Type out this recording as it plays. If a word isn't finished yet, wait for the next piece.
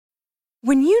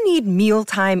When you need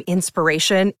mealtime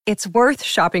inspiration, it's worth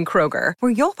shopping Kroger,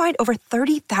 where you'll find over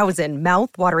 30,000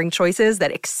 mouth-watering choices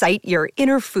that excite your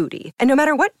inner foodie. And no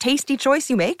matter what tasty choice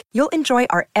you make, you'll enjoy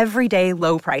our everyday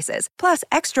low prices, plus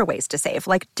extra ways to save,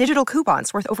 like digital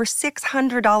coupons worth over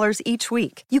 $600 each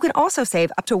week. You can also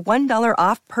save up to $1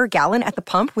 off per gallon at the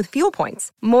pump with fuel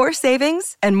points. More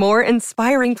savings and more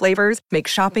inspiring flavors make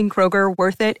shopping Kroger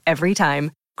worth it every time.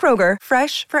 Kroger,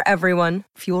 fresh for everyone.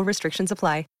 Fuel restrictions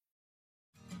apply.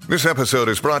 This episode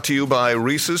is brought to you by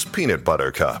Reese's Peanut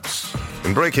Butter Cups.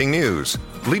 In breaking news,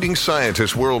 leading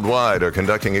scientists worldwide are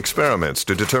conducting experiments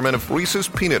to determine if Reese's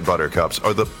Peanut Butter Cups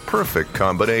are the perfect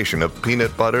combination of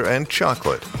peanut butter and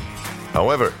chocolate.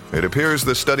 However, it appears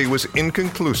the study was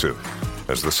inconclusive,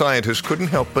 as the scientists couldn't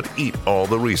help but eat all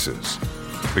the Reese's.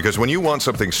 Because when you want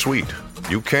something sweet,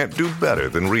 you can't do better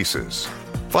than Reese's.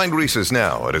 Find Reese's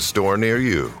now at a store near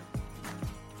you.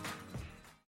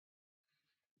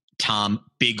 Tom,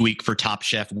 big week for Top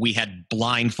Chef. We had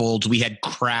blindfolds, we had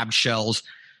crab shells,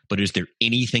 but is there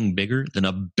anything bigger than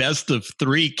a best of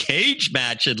three cage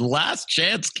match in Last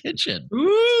Chance Kitchen?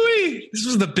 Ooh, this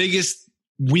was the biggest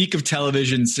week of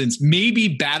television since maybe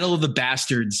Battle of the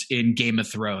Bastards in Game of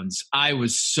Thrones. I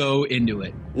was so into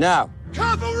it. Now,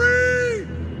 cavalry,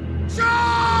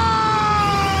 charge!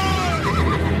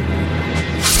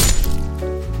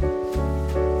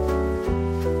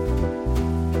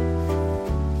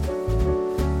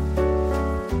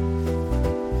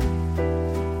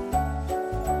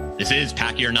 This is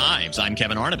Pack Your Knives. I'm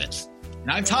Kevin Arnovitz. And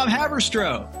I'm Tom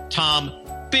Haberstroh. Tom,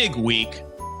 big week.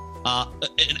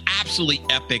 An absolutely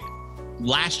epic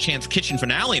Last Chance Kitchen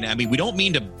finale. And I mean, we don't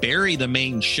mean to bury the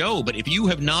main show, but if you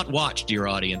have not watched, dear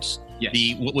audience, yes,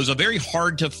 what was a very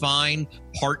hard to find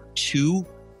part 2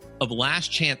 of Last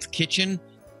Chance Kitchen,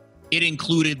 it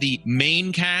included the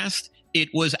main cast. It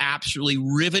was absolutely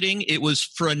riveting. It was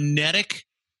frenetic.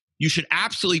 You should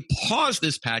absolutely pause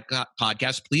this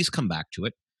podcast. Please come back to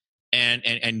it.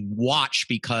 And watch,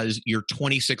 because your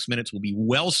 26 minutes will be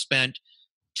well spent.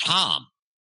 Tom,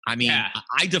 I mean, yeah.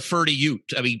 I defer to you.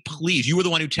 I mean, please, you were the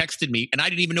one who texted me, and I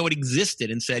didn't even know it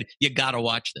existed, and said, you got to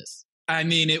watch this. I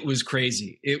mean, it was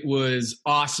crazy. It was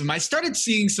awesome. I started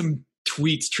seeing some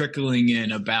tweets trickling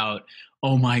in about,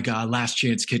 oh my God, Last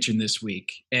Chance Kitchen this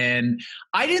week. And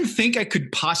I didn't think I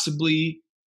could possibly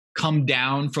come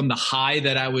down from the high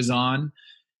that I was on.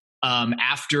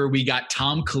 After we got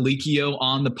Tom Colicchio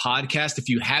on the podcast. If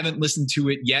you haven't listened to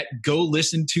it yet, go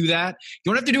listen to that. You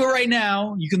don't have to do it right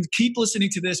now. You can keep listening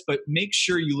to this, but make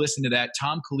sure you listen to that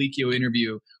Tom Colicchio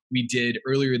interview we did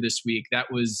earlier this week.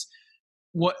 That was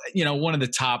one of the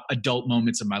top adult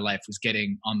moments of my life, was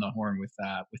getting on the horn with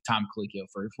Tom Colicchio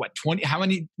for 20. How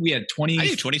many? We had 20. I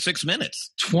think 26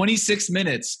 minutes. 26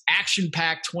 minutes, action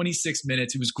packed 26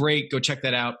 minutes. It was great. Go check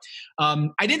that out.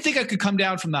 I didn't think I could come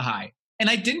down from the high. And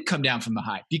I didn't come down from the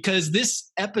high, because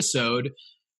this episode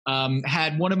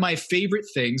had one of my favorite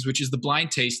things, which is the blind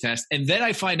taste test. And then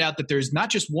I find out that there's not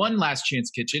just one Last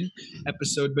Chance Kitchen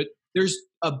episode, but there's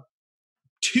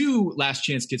 2 Last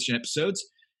Chance Kitchen episodes.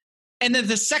 And then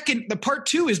the part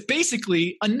 2 is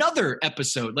basically another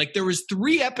episode. Like, there was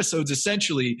 3 episodes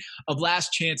essentially of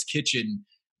Last Chance Kitchen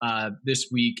this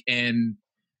week. And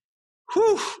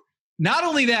not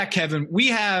only that, Kevin, we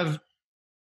have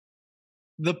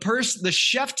the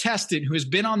chef tested, who has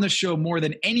been on the show more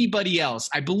than anybody else.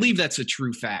 I believe that's a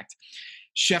true fact.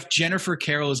 Chef Jennifer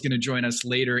Carroll is going to join us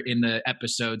later in the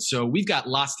episode. So we've got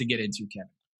lots to get into, Kevin.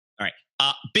 All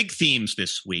right. Big themes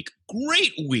this week.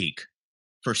 Great week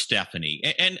for Stephanie.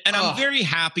 And I'm very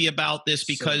happy about this,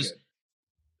 because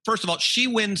first of all, she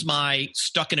wins my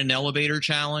Stuck in an Elevator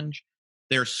challenge.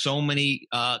 There's so many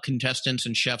contestants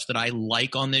and chefs that I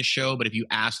like on this show, but if you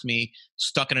asked me,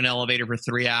 stuck in an elevator for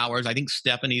 3 hours, I think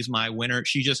Stephanie's my winner.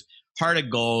 She's just heart of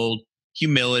gold,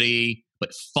 humility,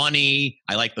 but funny.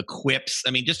 I like the quips.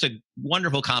 I mean, just a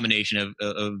wonderful combination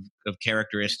of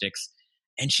characteristics.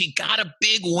 And she got a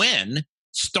big win.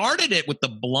 Started it with the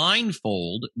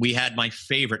blindfold. We had my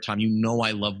favorite time. You know,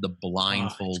 I love the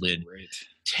blindfolded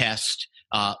test.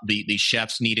 The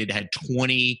chefs had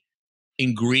 20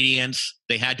 ingredients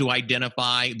they had to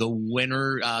identify. The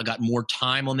winner got more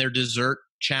time on their dessert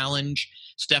challenge.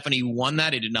 Stephanie won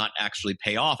that. It did not actually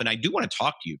pay off. And I do want to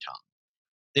talk to you, Tom.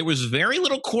 There was very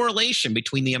little correlation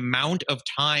between the amount of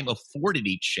time afforded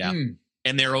each chef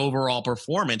and their overall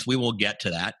performance. We will get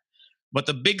to that. But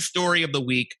the big story of the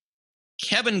week,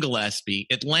 Kevin Gillespie,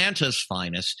 Atlanta's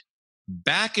finest,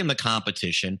 back in the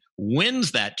competition,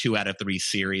 wins that 2 out of 3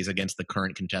 series against the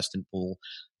current contestant pool.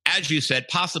 as you said,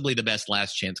 possibly the best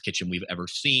Last Chance Kitchen we've ever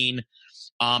seen.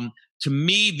 To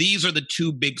me, these are the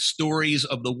two big stories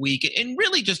of the week, and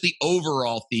really just the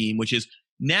overall theme, which is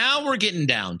now we're getting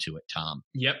down to it, Tom.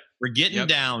 Yep. We're getting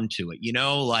down to it. You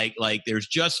know, like there's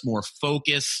just more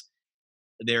focus.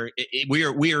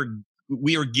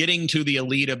 We are getting to the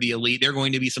elite of the elite. There are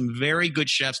going to be some very good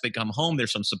chefs that come home.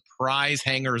 There's some surprise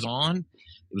hangers on.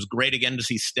 It was great again to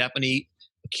see Stephanie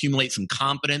accumulate some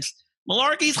confidence.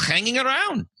 Malarkey's hanging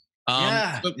around.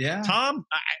 Tom,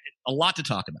 a lot to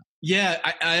talk about. Yeah,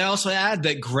 I also add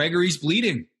that Gregory's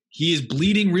bleeding. He is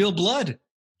bleeding real blood.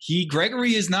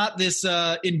 Gregory is not this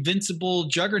invincible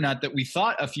juggernaut that we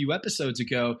thought a few episodes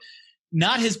ago.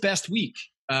 Not his best week.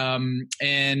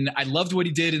 And I loved what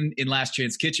he did in Last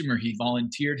Chance Kitchen, where he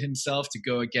volunteered himself to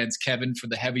go against Kevin for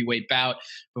the heavyweight bout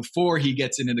before he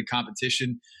gets into the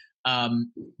competition.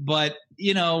 But,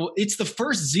 you know, it's the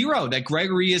first 0 that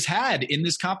Gregory has had in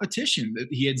this competition.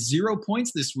 He had 0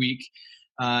 points this week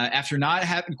after not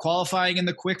having qualifying in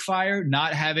the quick fire,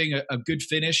 not having a good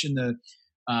finish in the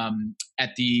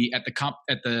at the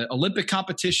Olympic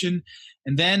competition,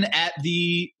 and then at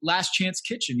the Last Chance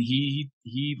Kitchen, he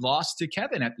lost to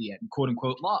Kevin at the end, quote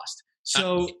unquote lost.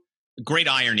 So great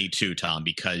irony too, Tom,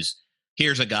 because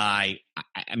here's a guy.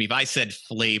 I mean, if I said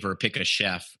flavor, pick a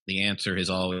chef, the answer has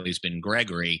always been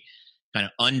Gregory. Kind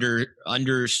of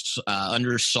undersalts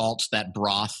that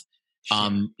broth.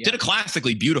 Did a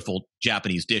classically beautiful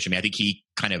Japanese dish. I mean, I think he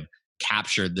kind of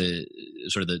captured the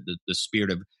sort of the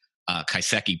spirit of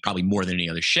kaiseki probably more than any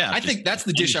other chef. I think that's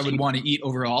the dish I would want to eat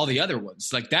over all the other ones.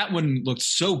 Like that one looked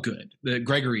so good, the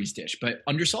Gregory's dish, but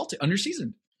undersalted,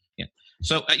 underseasoned. Yeah.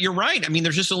 So you're right. I mean,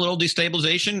 there's just a little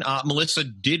destabilization. Melissa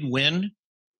did win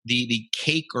the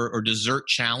cake or dessert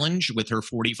challenge with her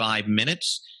 45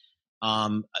 minutes.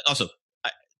 Also,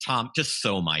 Tom, just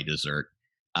so my dessert.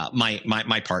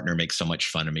 My partner makes so much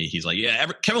fun of me. He's like,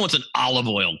 Kevin wants an olive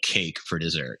oil cake for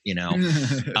dessert, you know.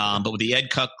 But with the egg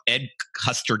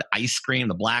custard ice cream,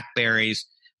 the blackberries,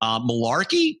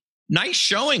 Malarkey, nice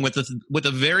showing with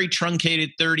a very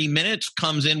truncated 30 minutes.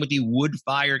 Comes in with the wood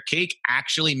fire cake,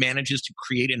 actually manages to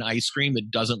create an ice cream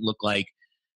that doesn't look like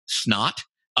snot.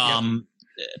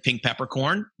 Pink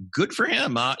peppercorn, good for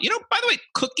him. By the way,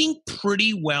 cooking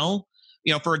pretty well.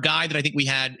 You know, for a guy that I think we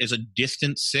had as a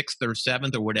distant 6th or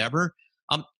 7th or whatever,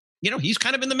 he's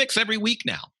kind of in the mix every week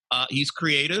now. He's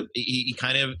creative. He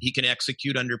can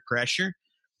execute under pressure.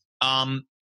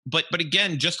 But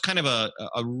again, just kind of a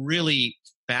really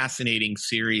fascinating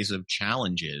series of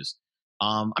challenges.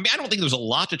 I don't think there's a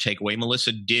lot to take away.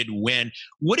 Melissa did win.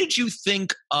 What did you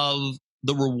think of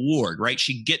the reward, right?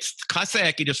 She gets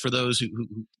kaiseki, just for those who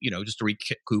just to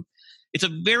recoup. It's a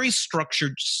very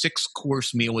structured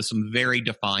 6-course meal with some very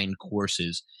defined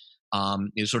courses.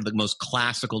 It's sort of the most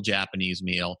classical Japanese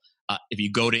meal. If you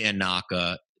go to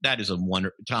Enaka, that is one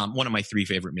of my 3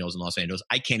 favorite meals in Los Angeles.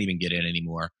 I can't even get in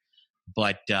anymore.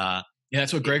 But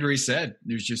that's what Gregory said.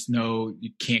 There's just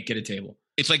you can't get a table.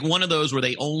 It's like one of those where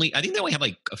I think they only have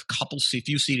like a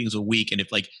few seatings a week. And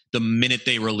if like the minute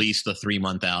they release the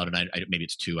 3-month out, and maybe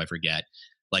it's 2, I forget,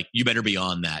 like you better be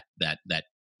on that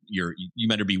you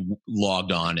better be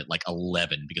logged on at like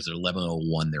 11, because at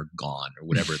 11:01 they're gone, or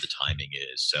whatever the timing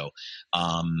is. So,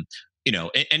 and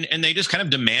they just kind of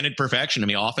demanded perfection. I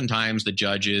mean, oftentimes the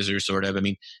judges are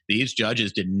these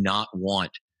judges did not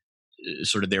want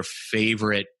sort of their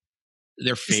favorite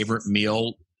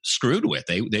meal screwed with.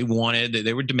 They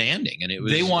were demanding, and it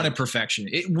was, they wanted perfection.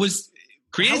 It was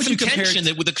creating some tension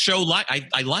that with the show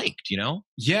I liked, you know?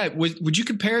 Yeah. Would you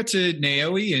compare it to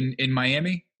Naoi in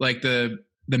Miami? Like the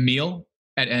meal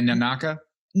at Enaka?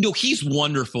 No, he's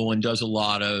wonderful and does a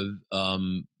lot of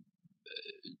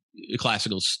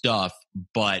classical stuff,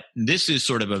 but this is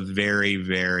sort of a very,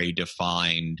 very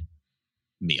defined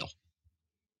meal.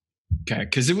 Okay,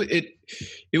 because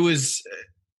it was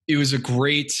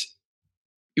great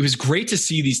to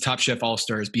see these Top Chef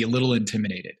All-Stars be a little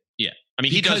intimidated. Yeah, I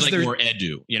mean, he does like more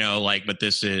edu, but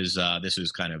this is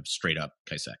kind of straight up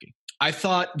kaiseki. I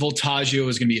thought Voltaggio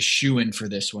was going to be a shoo-in for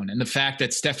this one. And the fact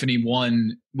that Stephanie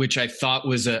won, which I thought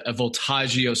was a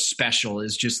Voltaggio special,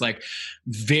 is just like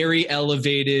very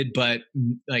elevated, but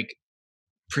like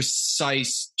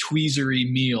precise,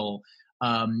 tweezery meal.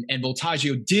 And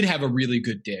Voltaggio did have a really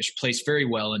good dish, placed very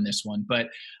well in this one. But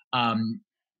I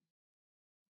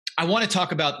want to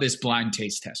talk about this blind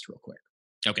taste test real quick.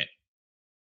 Okay.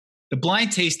 The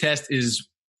blind taste test is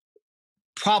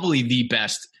probably the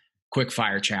best quick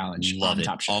fire challenge. Love it.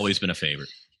 Top Chef. Always been a favorite.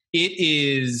 It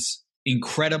is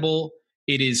incredible.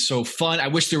 It is so fun. I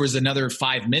wish there was another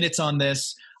 5 minutes on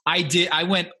this. I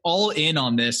went all in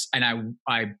on this, and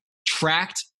I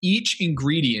tracked each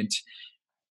ingredient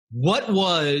What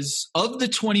was, of the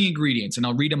 20 ingredients, and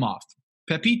I'll read them off: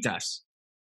 pepitas,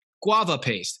 guava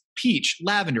paste, peach,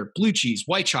 lavender, blue cheese,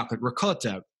 white chocolate,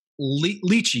 ricotta,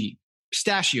 lychee,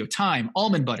 pistachio, thyme,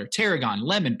 almond butter, tarragon,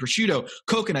 lemon, prosciutto,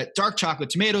 coconut, dark chocolate,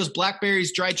 tomatoes,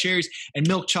 blackberries, dried cherries, and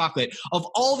milk chocolate. Of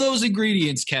all those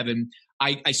ingredients, Kevin,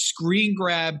 I screen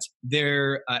grabbed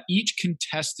their each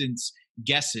contestant's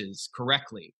guesses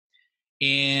correctly.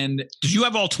 And did you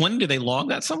have all 20? Did they log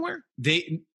that somewhere?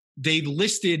 They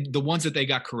listed the ones that they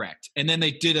got correct. And then they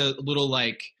did a little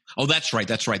like, oh, that's right.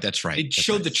 It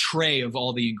showed the tray of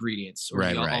all the ingredients.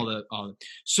 Right.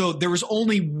 So there was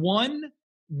only one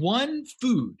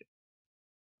food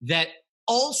that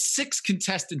all 6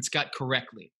 contestants got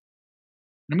correctly.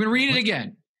 And I'm going to read it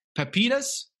again.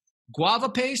 Pepitas, guava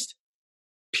paste,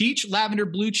 peach, lavender,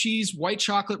 blue cheese, white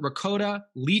chocolate, ricotta,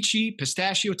 lychee,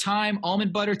 pistachio, thyme,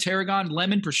 almond butter, tarragon,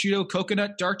 lemon, prosciutto,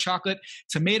 coconut, dark chocolate,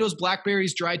 tomatoes,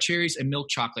 blackberries, dried cherries, and milk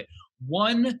chocolate.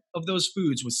 One of those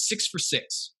foods was 6 for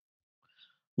 6.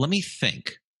 Let me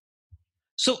think.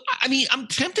 So, I mean, I'm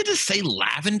tempted to say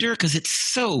lavender because it's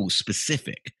so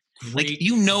specific. Great.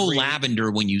 Lavender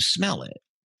when you smell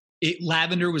it.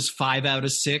 Lavender was 5 out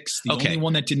of 6. The only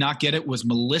one that did not get it was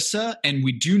Melissa. And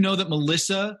we do know that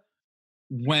Melissa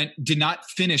did not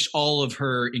finish all of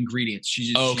her ingredients.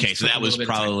 So that was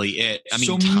probably it. I mean,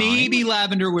 so maybe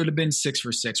lavender would have been 6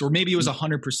 for 6, or maybe it was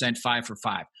 100% 5 for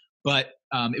 5. But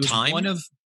it was thyme?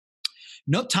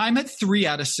 Thyme had 3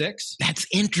 out of 6. That's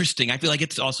interesting. I feel like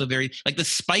it's also very like the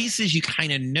spices you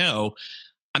kind of know.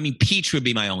 I mean, peach would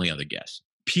be my only other guess.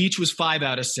 Peach was 5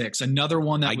 out of 6. Another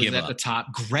one that was at the top.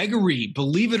 Gregory,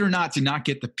 believe it or not, did not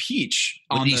get the peach.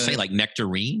 What did he say, like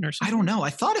nectarine or something? I don't know.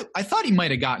 I thought he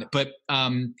might have gotten it, but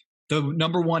the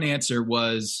number one answer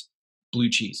was blue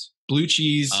cheese. Blue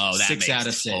cheese, that 6 makes out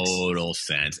of 6. Total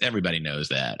sense. Everybody knows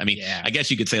that. I mean, I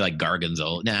guess you could say like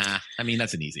gargonzola. Nah, I mean,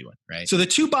 that's an easy one, right? So the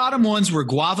 2 bottom ones were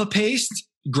guava paste.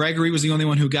 Gregory was the only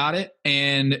one who got it,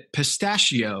 and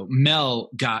pistachio.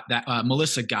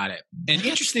 Melissa got it. And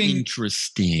that's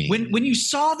interesting. When you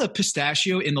saw the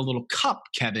pistachio in the little cup,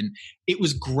 Kevin, it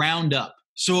was ground up.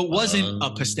 So it wasn't a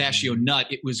pistachio nut;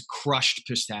 it was crushed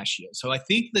pistachio. So I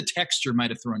think the texture might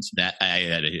have thrown some. That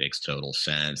makes total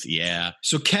sense. Yeah.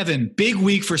 So Kevin, big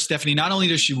week for Stephanie. Not only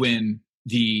does she win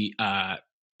the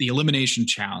elimination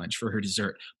challenge for her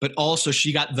dessert, but also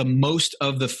she got the most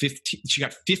of the 15. She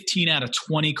got 15 out of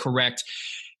 20 correct.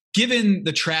 Given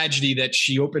the tragedy that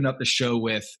she opened up the show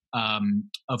with,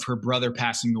 of her brother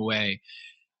passing away,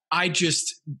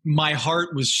 my heart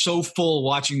was so full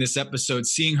watching this episode,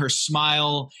 seeing her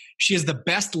smile. She has the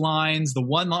best lines, the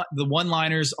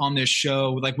one-liners on this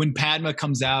show. Like when Padma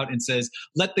comes out and says,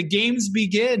 "Let the games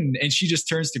begin," and she just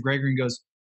turns to Gregory and goes,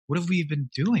 "What have we been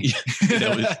doing?"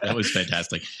 that was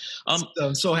fantastic.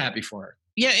 I'm so happy for her.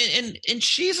 Yeah, and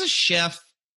she's a chef.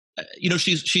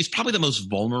 She's probably the most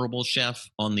vulnerable chef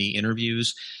on the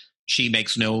interviews. She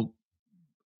makes no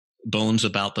bones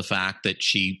about the fact that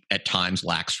she at times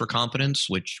lacks for confidence,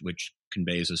 which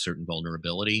conveys a certain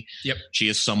vulnerability. Yep. She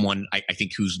is someone I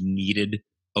think who's needed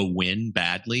a win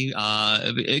badly.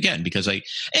 Again, because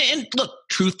look,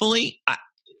 truthfully, I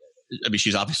mean,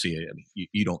 she's obviously.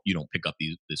 You don't pick up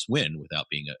this win without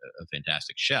being a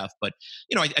fantastic chef. But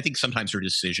I think sometimes her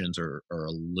decisions are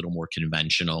a little more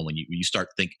conventional when you start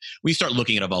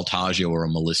looking at a Voltaggio or a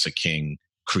Melissa King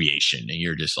creation, and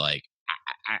you're just like,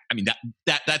 I mean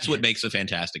that's what makes a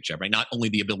fantastic chef, right? Not only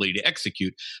the ability to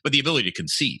execute, but the ability to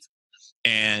conceive.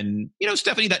 And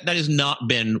Stephanie, that has not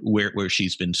been where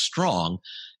she's been strong.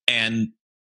 And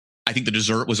I think the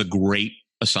dessert was a great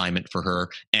assignment for her.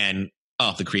 And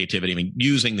the creativity. I mean,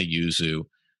 using the yuzu,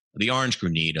 the orange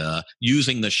granita,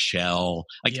 using the shell,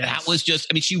 that was just.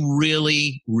 I mean, she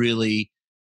really, really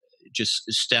just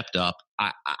stepped up.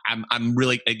 I'm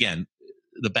really, again,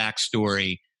 the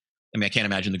backstory. I mean, I can't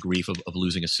imagine the grief of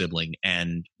losing a sibling,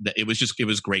 and it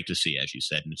was great to see, as you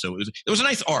said. And so it was a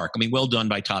nice arc. I mean, well done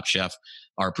by Top Chef,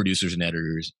 our producers and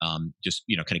editors, just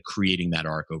kind of creating that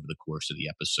arc over the course of the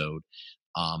episode.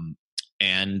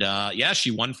 And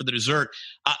she won for the dessert.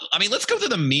 I mean, let's go through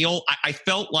the meal. I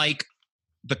felt like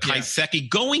the kaiseki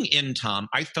going in, Tom,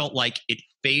 I felt like it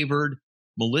favored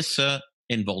Melissa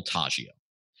and Voltaggio.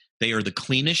 They are the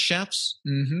cleanest chefs.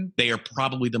 Mm-hmm. They are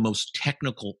probably the most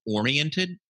technical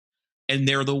oriented. And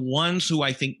they're the ones who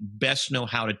I think best know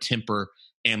how to temper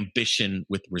ambition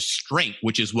with restraint,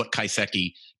 which is what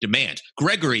kaiseki demands.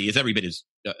 Gregory is every bit as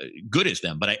good as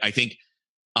them, but I think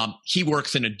he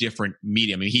works in a different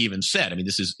medium. I mean, he even said,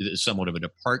 this is somewhat of a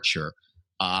departure.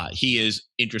 He is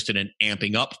interested in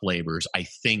amping up flavors. I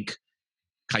think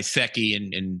kaiseki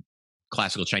and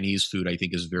classical Chinese food, I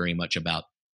think, is very much about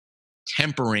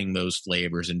tempering those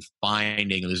flavors and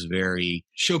finding this very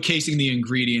showcasing the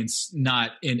ingredients,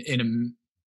 not in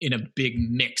a big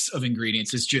mix of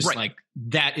ingredients. It's just like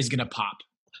that is going to pop.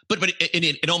 But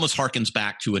it almost harkens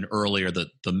back to an earlier the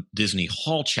Disney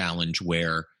Hall Challenge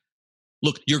where,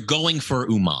 look, you're going for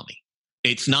umami.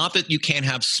 It's not that you can't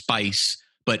have spice,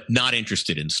 but not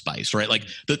interested in spice, right? Like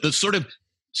the sort of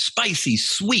spicy,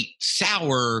 sweet,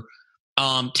 sour,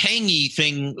 tangy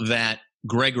thing that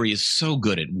Gregory is so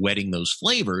good at wetting those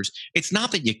flavors. It's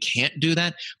not that you can't do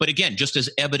that, but again, just as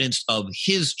evidence of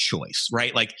his choice,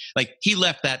 right? Like he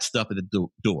left that stuff at the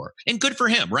door, and good for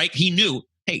him, right? He knew,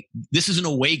 hey, this is an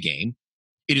away game.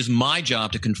 It is my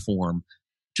job to conform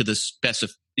to the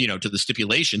to the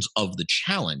stipulations of the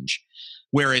challenge.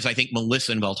 Whereas I think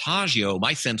Melissa and Voltaggio,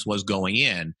 my sense was going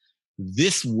in,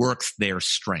 this works their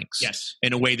strengths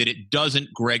in a way that it doesn't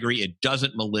Gregory, it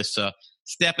doesn't Melissa.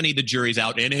 Stephanie, the jury's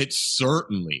out, and it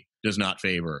certainly does not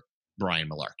favor Brian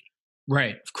Malarkey.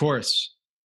 Right, of course.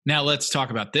 Now let's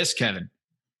talk about this, Kevin.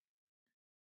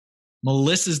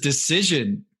 Melissa's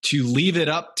decision to leave it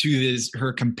up to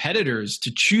her competitors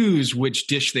to choose which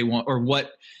dish they want or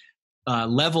what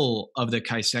level of the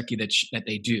kaiseki that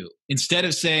they do. Instead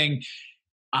of saying,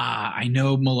 I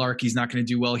know Malarkey's not going to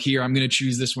do well here. I'm going to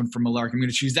choose this one for Malarkey. I'm going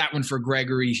to choose that one for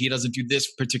Gregory. He doesn't do this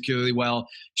particularly well.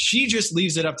 She just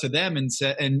leaves it up to them and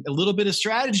a little bit of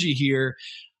strategy here.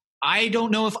 I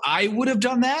don't know if I would have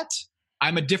done that.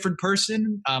 I'm a different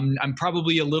person. I'm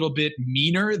probably a little bit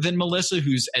meaner than Melissa,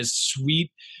 who's as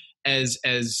sweet as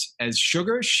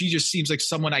sugar. She just seems like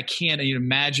someone I can't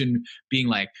imagine being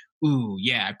like, ooh,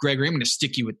 yeah, Gregory, I'm going to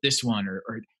stick you with this one. Or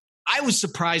I was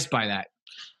surprised by that.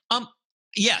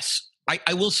 Yes,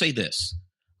 I will say this.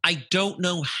 I don't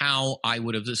know how I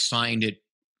would have assigned it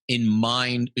in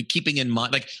mind, keeping in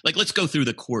mind, like let's go through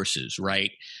the courses,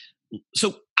 right?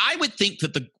 So I would think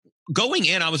that going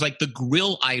in, I was like, the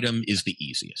grill item is the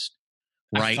easiest,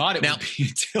 right? I thought it would be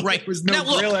until there was no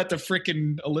grill at the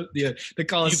freaking the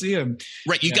Coliseum.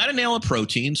 You got to nail a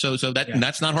protein, so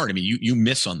that's not hard. I mean, you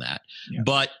miss on that,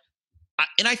 but.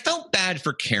 And I felt bad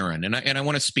for Karen, and I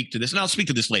want to speak to this, and I'll speak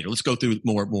to this later. Let's go through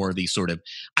more of these sort of.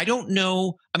 I don't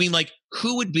know. I mean, like,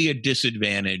 who would be a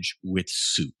disadvantage with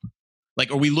soup? Like,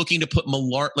 are we looking to put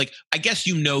Malarkey? Like, I guess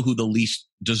you know who the least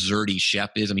desserty chef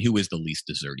is. I mean, who is the least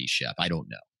desserty chef? I don't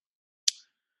know.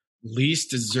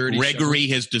 Least desserty. Gregory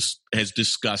has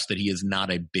discussed that he is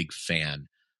not a big fan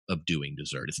of doing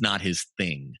dessert. It's not his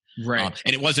thing, right?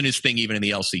 And it wasn't his thing even in the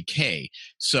LCK.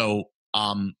 So.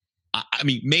 I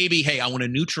mean, maybe, hey, I want to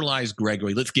neutralize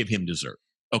Gregory. Let's give him dessert.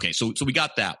 Okay, so we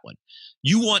got that one.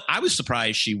 I was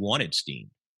surprised she wanted steam.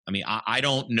 I mean, I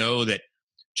don't know that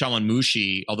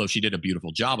Chawanmushi, although she did a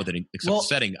beautiful job with it, except the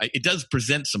setting, it does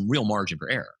present some real margin for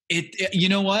error. You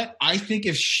know what? I think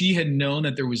if she had known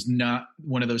that there was not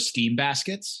one of those steam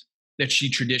baskets, that she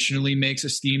traditionally makes a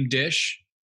steam dish,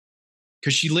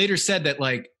 because she later said that,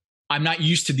 like, I'm not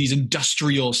used to these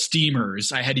industrial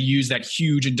steamers. I had to use that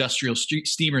huge industrial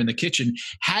steamer in the kitchen.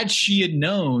 Had she had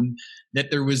known that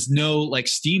there was no like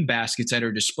steam baskets at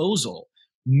her disposal,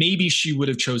 maybe she would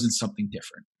have chosen something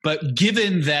different. But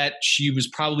given that she was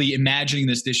probably imagining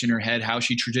this dish in her head, how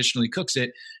she traditionally cooks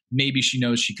it, maybe she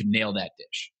knows she could nail that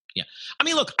dish. Yeah. I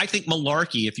mean, look, I think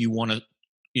Malarkey, if you want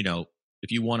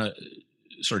to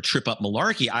sort of trip up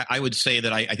Malarkey, I would say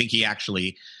that I think he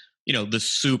actually – the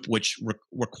soup, which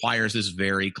requires this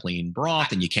very clean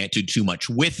broth, and you can't do too much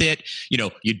with it.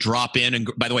 You drop in, and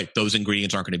by the way, those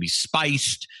ingredients aren't going to be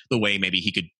spiced the way maybe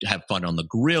he could have fun on the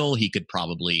grill. He could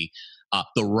probably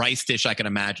the rice dish, I can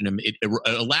imagine him. It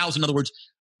allows, in other words,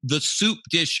 the soup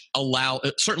dish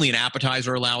certainly an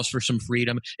appetizer allows for some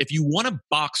freedom. If you want to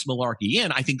box Malarkey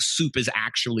in, I think soup is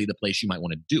actually the place you might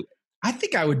want to do it. I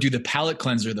think I would do the palate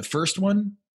cleanser, the first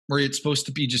one, where it's supposed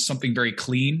to be just something very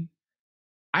clean.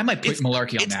 I might put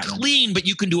Malarkey on that. It's clean, but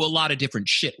you can do a lot of different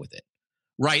shit with it,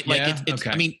 right? Like, okay.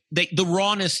 I mean, the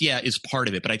rawness, is part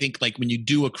of it. But I think, like, when you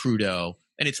do a crudo,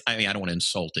 and I don't want to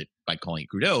insult it by calling it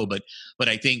crudo, but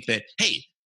I think that, hey,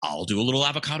 I'll do a little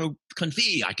avocado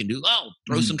confit. I can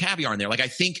throw some caviar in there. Like, I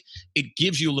think it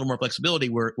gives you a little more flexibility,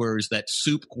 whereas that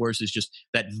soup course is just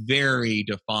that very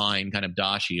defined kind of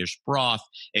dashi-ish broth.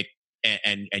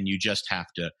 And you just have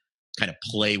to kind of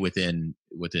play within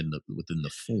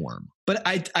the form. But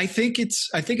I think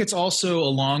it's also a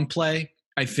long play.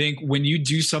 I think when you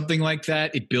do something like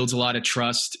that, it builds a lot of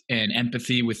trust and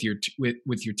empathy with your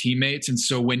teammates. And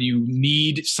so when you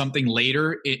need something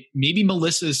later, maybe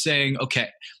Melissa is saying, okay,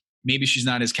 maybe she's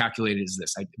not as calculated as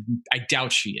this. I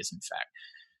doubt she is, in fact.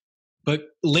 But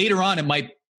later on, it might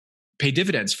pay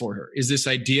dividends for her, is this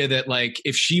idea that like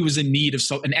if she was in need of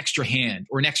an extra hand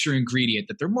or an extra ingredient,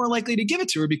 that they're more likely to give it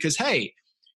to her because, hey,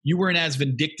 you weren't as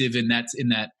vindictive in that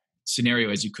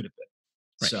scenario as you could have been.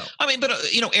 Right. So, I mean, but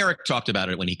Eric talked about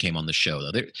it when he came on the show,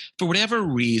 though. For whatever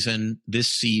reason, this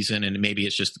season, and maybe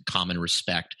it's just common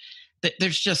respect, that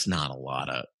there's just not a lot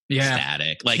of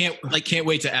static. Can't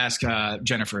wait to ask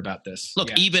Jennifer about this.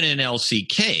 Look, even in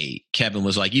LCK, Kevin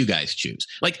was like, "You guys choose."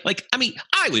 I mean,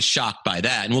 I was shocked by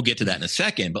that, and we'll get to that in a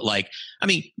second. But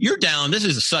you're down. This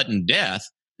is a sudden death.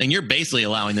 And you're basically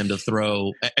allowing them to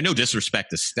throw. No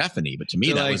disrespect to Stephanie, but to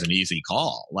me that was an easy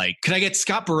call. Could I get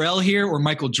Scott Burrell here or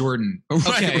Michael Jordan?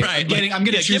 Okay, right. I'm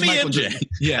going to choose Michael Jordan.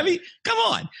 Yeah, I mean, come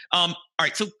on. All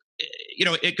right, so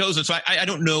it goes, and so I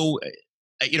don't know.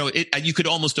 You could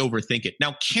almost overthink it.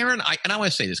 Now, Karen, I want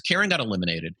to say this: Karen got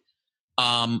eliminated.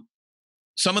 Some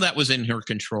of that was in her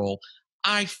control.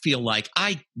 I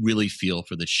really feel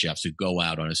for the chefs who go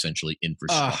out on essentially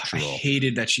infrastructural. I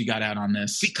hated that she got out on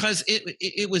this because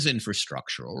it was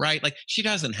infrastructural, right? Like she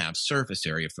doesn't have surface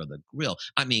area for the grill.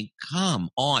 I mean, come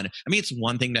on. I mean, it's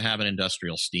one thing to have an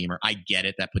industrial steamer. I get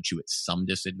it. That puts you at some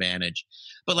disadvantage,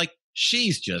 but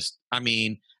she's just,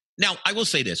 now I will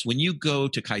say this, when you go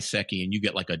to Kaiseki and you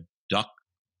get like a duck,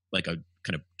 like a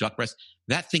kind of duck breast,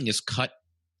 that thing is cut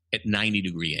at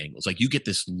 90-degree angles. Like you get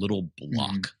this little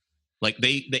block. Mm-hmm.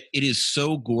 It is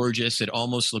so gorgeous. It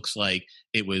almost looks like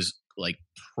it was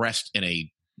pressed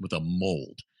with a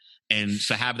mold. And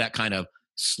to have that kind of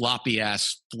sloppy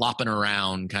ass flopping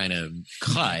around kind of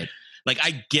cut,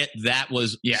 I get that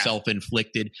was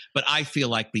self-inflicted, but I feel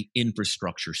like the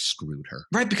infrastructure screwed her.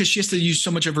 Right, because she has to use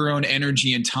so much of her own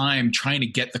energy and time trying to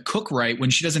get the cook right when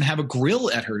she doesn't have a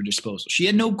grill at her disposal. She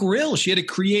had no grill. She had to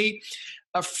create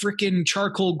a freaking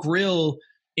charcoal grill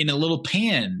in a little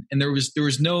pan, and there was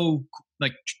no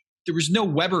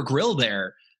Weber grill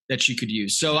there that she could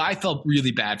use. So I felt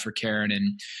really bad for Karen,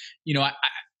 and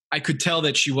I could tell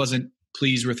that she wasn't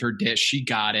pleased with her dish. She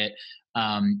got it,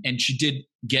 and she did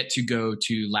get to go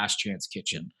to Last Chance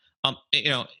Kitchen.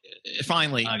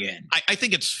 Finally, again, I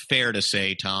think it's fair to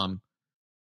say, Tom,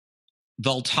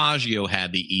 Voltaggio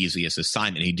had the easiest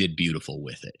assignment. He did beautiful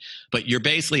with it. But you're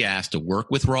basically asked to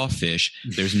work with raw fish.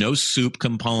 There's no soup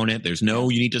component. You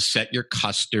need to set your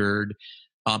custard.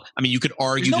 You could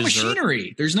argue there's no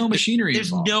machinery. There's no machinery.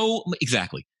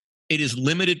 Exactly. It is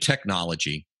limited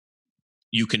technology.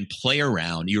 You can play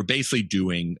around. You're basically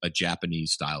doing a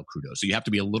Japanese style crudo. So you have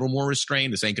to be a little more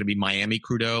restrained. This ain't going to be Miami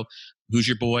crudo. Who's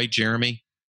your boy, Jeremy?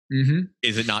 Mm-hmm.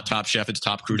 Is it not Top Chef? It's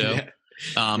Top Crudo.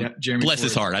 Yeah. Bless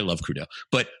his heart. I love crudo.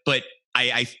 But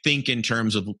I think in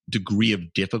terms of degree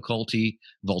of difficulty,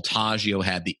 Voltaggio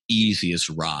had the easiest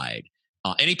ride.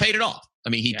 And he paid it off.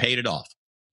 He paid it off.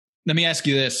 Let me ask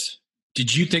you this.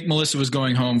 Did you think Melissa was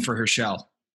going home for her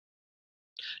shell?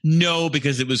 No,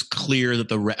 because it was clear that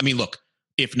look,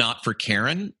 if not for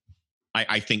Karen,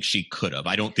 I think she could have.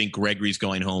 I don't think Gregory's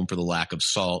going home for the lack of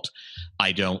salt.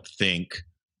 I don't think,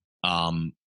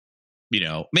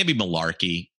 maybe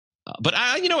Malarkey. But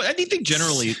I think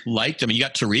generally liked him. You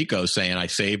got Tarico saying, "I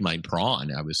saved my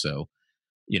prawn." I was so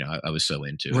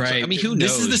into it. Right. So, who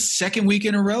knows? This is the second week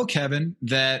in a row, Kevin,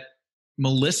 that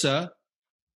Melissa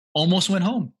almost went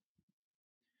home.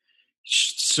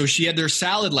 So she had their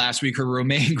salad last week, her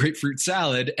romaine grapefruit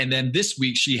salad, and then this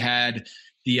week she had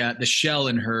the shell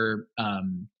in her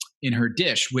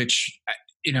dish, which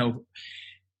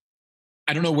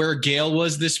I don't know where Gail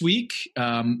was this week.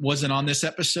 Wasn't on this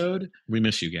episode. We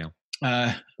miss you, Gail.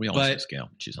 We always miss Gail.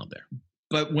 She's not there.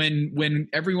 But when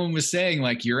everyone was saying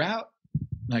you're out,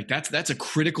 that's a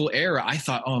critical era. I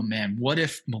thought, oh man, what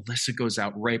if Melissa goes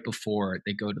out right before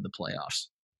they go to the playoffs?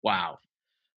 Wow.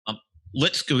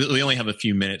 Let's go. We only have a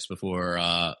few minutes before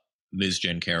Ms.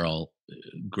 Jen Carroll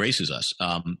graces us.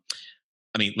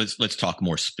 Let's talk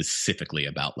more specifically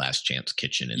about Last Chance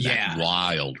Kitchen and that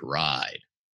wild ride.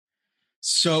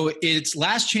 So it's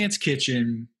Last Chance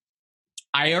Kitchen.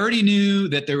 I already knew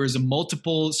that there was a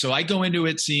multiple. So I go into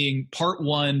it seeing part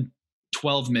 1,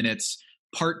 12 minutes,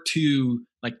 part 2,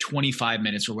 25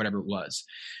 minutes or whatever it was.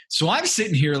 So I'm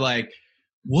sitting here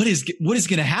what is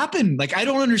going to happen? I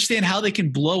don't understand how they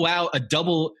can blow out a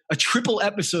triple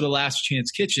episode of Last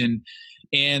Chance Kitchen.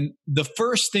 And the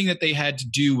first thing that they had to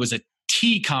do was a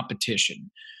tea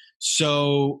competition.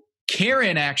 So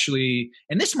Karen actually,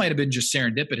 and this might have been just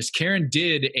serendipitous, Karen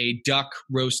did a duck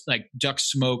roast,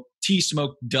 tea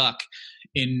smoked duck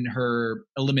in her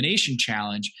elimination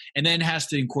challenge, and then has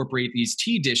to incorporate these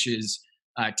tea dishes,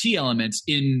 tea elements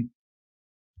in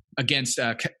against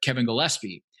Kevin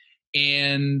Gillespie.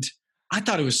 And I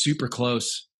thought it was super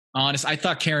close. honest. I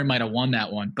thought Karen might have won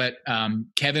that one, but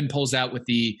Kevin pulls out with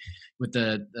the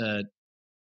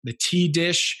tea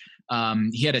dish.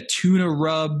 He had a tuna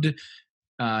rubbed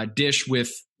dish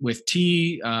with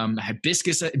tea,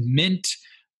 hibiscus, mint.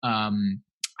 I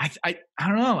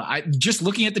don't know. I just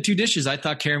looking at the two dishes, I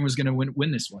thought Karen was going to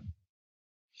win this one.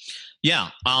 Yeah.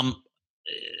 I mean,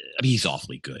 he's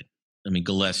awfully good. I mean,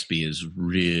 Gillespie is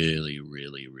really,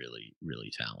 really, really,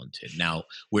 really talented. Now,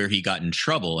 where he got in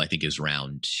trouble, I think, is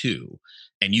round 2,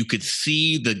 and you could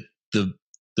see the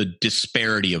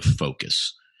disparity of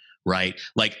focus, right?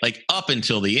 Like up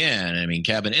until the end. I mean,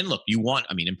 Kevin, and look,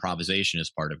 improvisation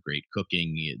is part of great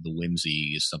cooking. The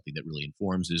whimsy is something that really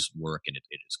informs his work, and it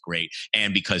is great.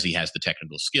 And because he has the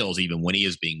technical skills, even when he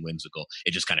is being whimsical,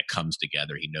 it just kind of comes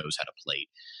together. He knows how to plate.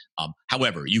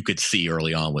 However, you could see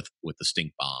early on with the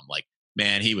stink bomb, like,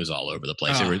 man, he was all over the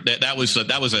place. That was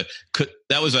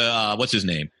a what's his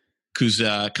name?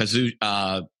 Kazu.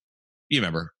 You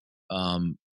remember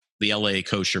the LA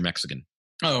kosher Mexican?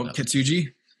 Oh, Katsuji.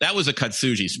 That was a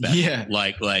Katsuji special. Yeah.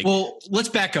 Like. Well, let's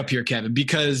back up here, Kevin,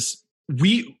 because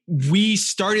we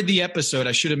started the episode.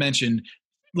 I should have mentioned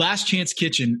Last Chance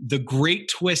Kitchen. The great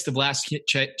twist of Last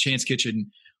Chance Kitchen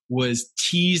was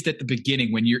teased at the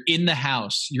beginning when you're in the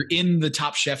house, you're in the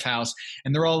Top Chef house,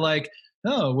 and they're all like,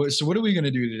 "Oh, so what are we going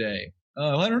to do today?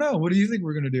 I don't know. What do you think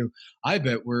we're going to do? I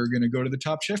bet we're going to go to the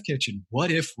Top Chef kitchen.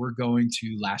 What if we're going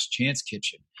to Last Chance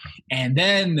Kitchen?" And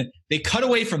then they cut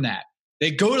away from that.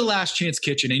 They go to Last Chance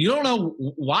Kitchen, and you don't know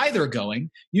why they're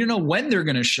going. You don't know when they're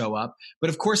going to show up. But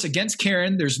of course, against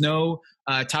Karen, there's no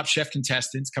Top Chef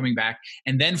contestants coming back.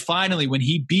 And then finally, when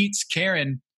he beats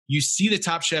Karen, you see the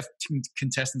Top Chef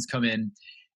contestants come in,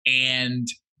 and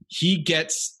he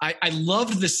gets. I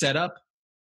loved the setup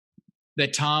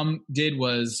that Tom did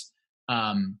was.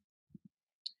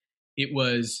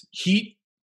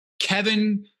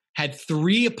 Kevin had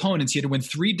 3 opponents. He had to win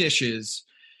 3 dishes.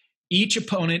 Each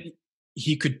opponent,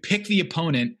 he could pick the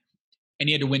opponent, and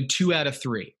he had to win 2 out of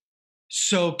 3.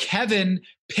 So Kevin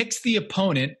picks the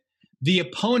opponent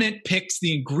picks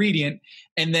the ingredient,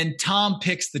 and then Tom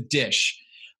picks the dish.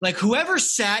 Like, whoever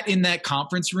sat in that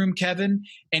conference room, Kevin,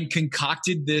 and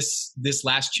concocted this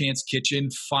Last Chance Kitchen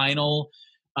final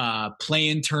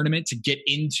play-in tournament to get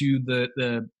into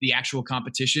the actual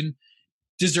competition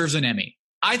deserves an Emmy.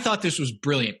 I thought this was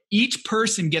brilliant. Each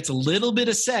person gets a little bit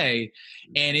of say,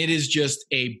 and it is just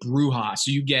a brouhaha.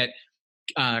 So you get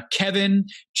Kevin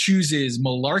chooses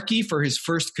Malarkey for his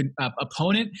first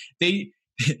opponent.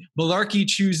 Malarkey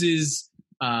chooses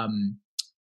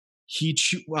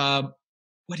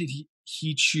what did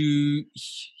he choose?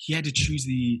 He had to choose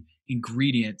the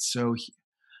ingredient, so I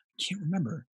can't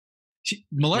remember.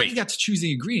 Malarkey got to choose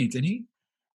the ingredient, didn't he?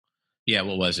 Yeah,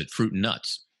 what was it? Fruit and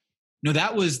nuts. No,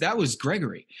 that was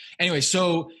Gregory. Anyway,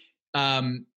 so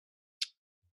Tom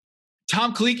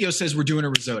Colicchio says we're doing a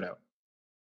risotto.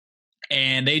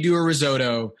 And they do a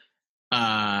risotto.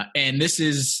 And this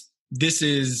is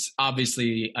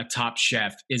obviously a Top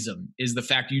Chef-ism, is the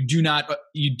fact you do not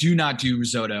do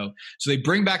risotto. So they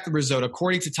bring back the risotto.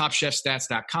 According to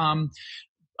TopChefStats.com,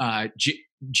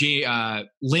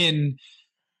 Lynn,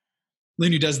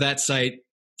 who does that site,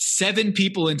 7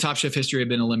 people in Top Chef history have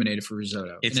been eliminated for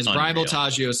risotto. It's and as Brian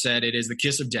Voltaggio said, it is the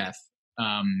kiss of death.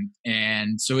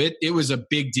 And so it was a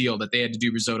big deal that they had to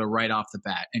do risotto right off the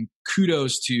bat. And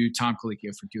kudos to Tom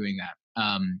Colicchio for doing that.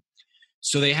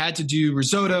 So they had to do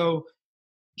risotto.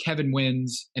 Kevin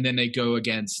wins, and then he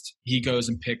goes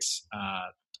and picks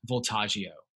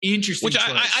Voltaggio. Interesting Which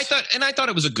choice. I thought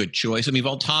it was a good choice. I mean,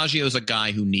 Voltaggio is a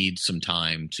guy who needs some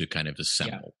time to kind of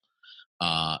assemble.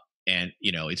 Yeah. And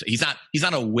he's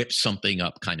not a whip something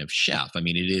up kind of chef. I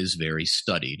mean, it is very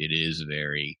studied. It is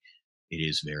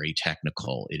very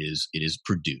technical. It is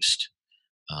produced.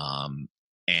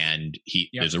 And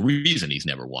there's a reason he's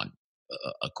never won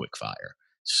a quick fire.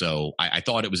 So I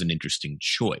thought it was an interesting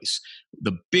choice.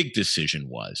 The big decision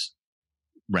was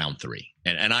round 3.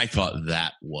 And I thought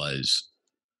that was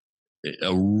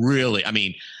a really,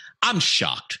 I'm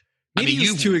shocked. Maybe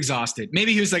he was too exhausted.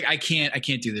 Maybe he was like, I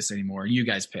can't do this anymore. You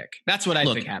guys pick. That's what I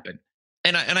think happened.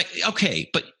 And I okay,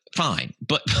 but fine.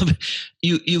 But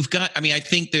you've got, I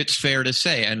think that it's fair to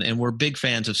say, and we're big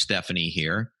fans of Stephanie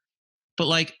here,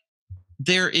 but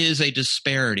there is a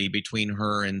disparity between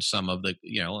her and some of the,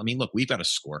 look, we've got a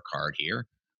scorecard here.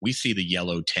 We see the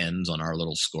yellow 10s on our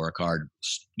little scorecard,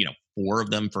 4 of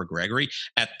them for Gregory.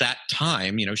 At that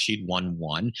time, she'd won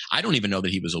 1. I don't even know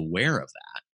that he was aware of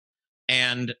that.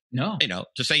 And, no,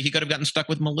 to say he could have gotten stuck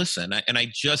with Melissa. And I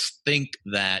just think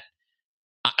that,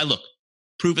 look,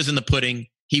 proof is in the pudding.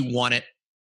 He won it.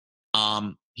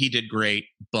 He did great.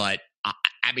 But,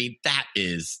 that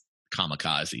is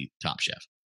kamikaze Top Chef.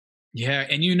 Yeah,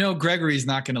 and Gregory's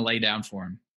not going to lay down for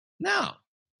him. No.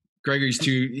 Gregory's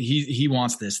he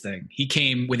wants this thing. He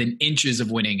came within inches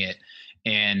of winning it.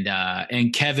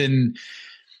 And Kevin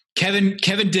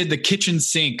did the kitchen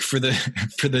sink for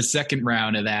the second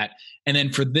round of that. And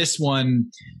then for this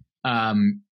one,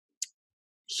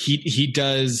 he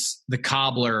does the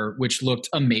cobbler, which looked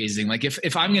amazing. Like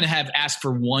if I'm going to ask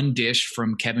for one dish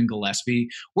from Kevin Gillespie,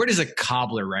 where does a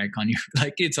cobbler rank on your,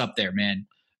 like, it's up there, man.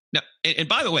 Now, and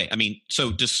by the way, I mean,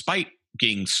 so despite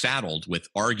getting saddled with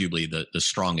arguably the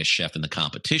strongest chef in the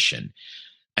competition,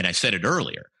 and I said it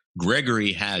earlier,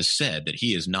 Gregory has said that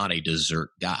he is not a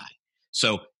dessert guy.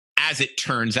 So as it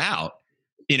turns out,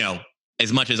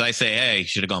 as much as I say, hey, he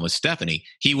should have gone with Stephanie,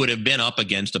 he would have been up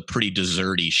against a pretty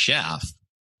desserty chef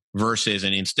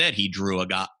and instead he drew a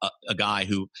guy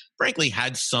who frankly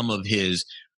had some of his,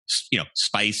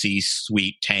 spicy,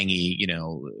 sweet, tangy,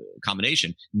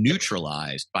 combination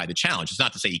neutralized by the challenge. It's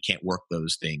not to say he can't work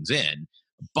those things in,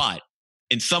 but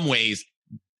in some ways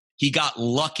he got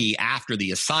lucky after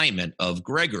the assignment of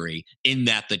Gregory in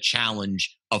that the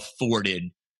challenge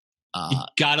afforded. He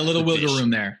got a little wiggle room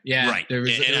there. Yeah. Right.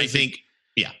 I think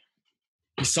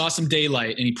he saw some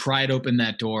daylight and he pried open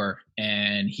that door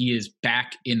and he is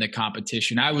back in the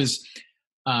competition. I was,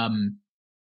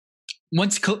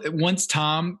 once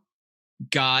Tom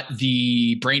got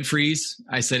the brain freeze,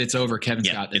 I said, it's over. Kevin's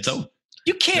got this. It's over.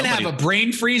 You can't have a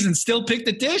brain freeze and still pick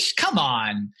the dish. Come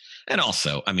on. And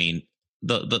also, I mean,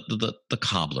 the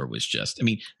cobbler was just, I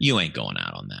mean, you ain't going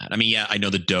out on that. I mean, yeah, I know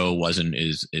the dough wasn't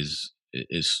it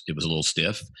was a little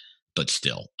stiff, but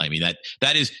still, I mean,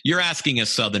 that is, you're asking a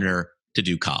Southerner to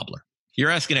do cobbler. You're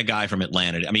asking a guy from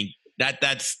Atlanta. I mean,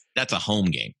 that's a home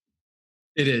game.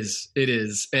 It is.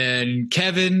 And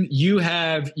Kevin, you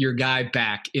have your guy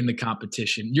back in the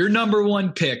competition. Your number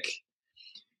one pick.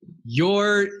 This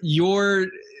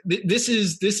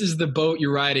is the boat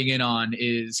you're riding in on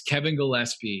is Kevin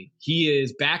Gillespie. He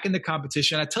is back in the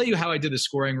competition. I'll tell you how I did the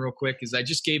scoring real quick is I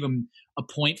just gave him a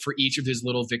point for each of his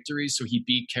little victories. So he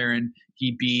beat Karen,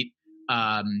 he beat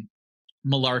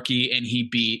Malarkey, and he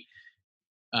beat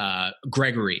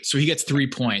Gregory. So he gets 3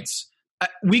 points.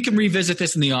 We can revisit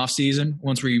this in the off season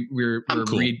once we're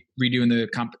cool. redoing the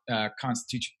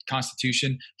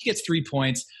Constitution. He gets 3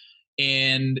 points,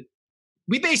 and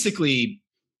we basically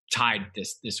tied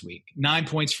this week. 9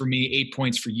 points for me, 8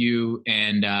 points for you,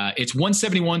 and it's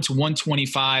 171 to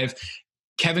 125.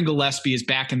 Kevin Gillespie is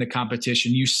back in the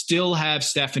competition. You still have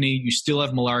Stephanie, you still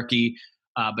have Malarkey,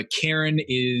 but Karen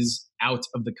is out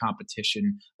of the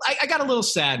competition. I got a little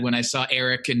sad when I saw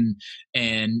Eric and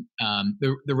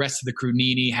the rest of the crew,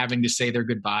 Nini, having to say their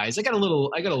goodbyes. I got a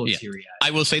little teary-eyed.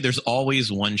 I will say there's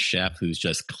always one chef who's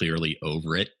just clearly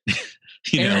over it.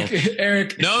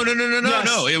 Eric. No.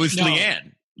 It was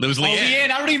Leanne. It was Leanne.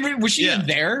 Leanne. I don't even. Was she even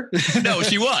there? No,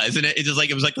 she was, and it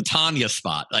was like the Tanya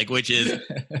spot, like, which is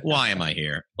why am I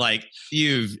here? Like,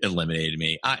 you've eliminated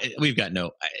me. We've got no,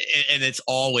 and it's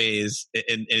always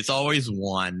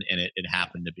one, and it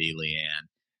happened to be Leanne.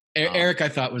 Eric, I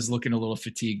thought, was looking a little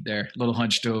fatigued there, a little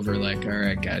hunched over, like, all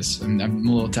right, guys, I'm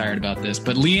a little tired about this.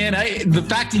 But Leanne, the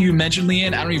fact that you mentioned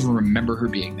Leanne, I don't even remember her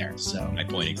being there. So my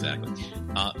point exactly.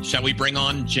 Shall we bring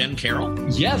on Jen Carroll?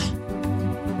 Yes.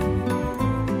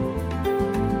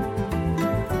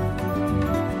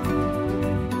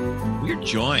 We're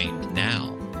joined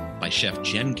now by Chef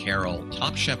Jen Carroll,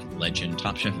 Top Chef legend,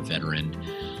 Top Chef veteran,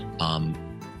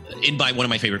 by one of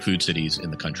my favorite food cities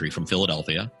in the country, from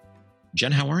Philadelphia.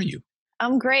 Jen, how are you?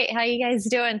 I'm great. How you guys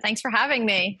doing? Thanks for having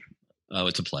me. Oh,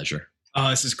 it's a pleasure. Oh,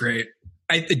 this is great.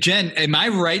 Jen, am I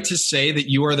right to say that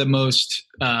you are the most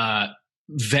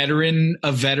veteran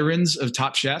of veterans of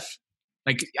Top Chef?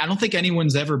 Like, I don't think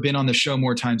anyone's ever been on the show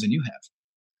more times than you have.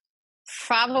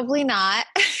 Probably not.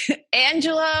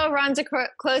 Angela runs a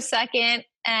close second.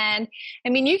 And I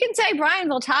mean, you can say Brian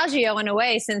Voltaggio in a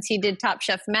way, since he did Top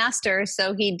Chef Master.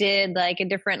 So he did like a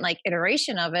different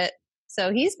iteration of it.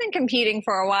 So he's been competing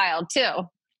for a while too.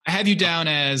 I have you down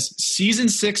as season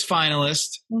 6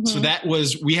 finalist. Mm-hmm. So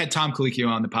we had Tom Colicchio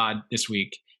on the pod this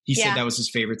week. He said that was his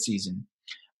favorite season.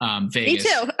 Vegas.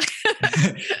 Me too.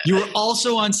 You were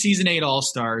also on season 8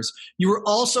 All-Stars. You were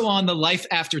also on the Life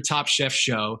After Top Chef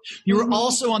show. You were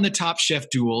also on the Top Chef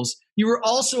Duels. You were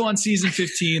also on season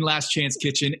 15 Last Chance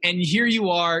Kitchen. And here you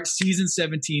are, season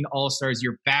 17 All-Stars.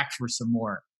 You're back for some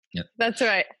more. Yep. That's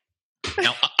right.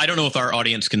 Now, I don't know if our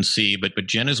audience can see, but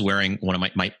Jen is wearing one of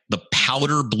the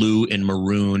powder blue and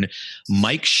maroon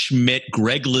Mike Schmidt,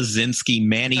 Greg Lazinski,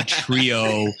 Manny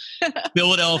Trio,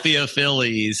 Philadelphia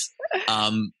Phillies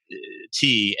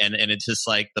tee, and it's just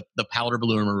like the powder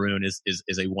blue and maroon is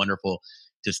a wonderful,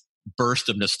 just burst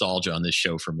of nostalgia on this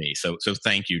show for me. So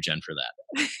thank you, Jen, for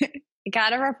that. You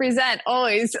gotta represent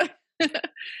always.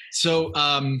 So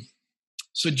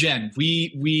Jen,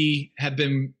 we have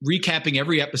been recapping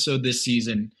every episode this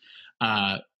season.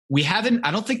 I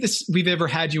don't think we've ever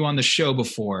had you on the show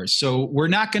before. So we're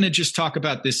not going to just talk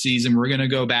about this season. We're going to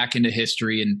go back into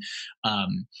history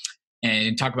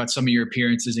and talk about some of your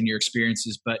appearances and your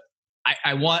experiences. But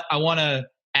I want to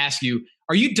ask you,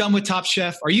 are you done with Top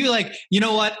Chef? Are you like, you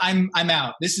know what? I'm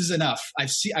out. This is enough.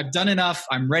 I've done enough.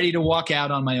 I'm ready to walk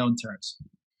out on my own terms.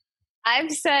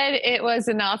 I've said it was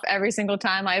enough every single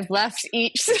time I've left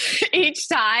each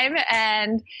time.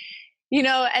 And,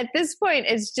 at this point,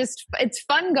 it's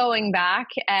fun going back,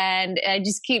 and I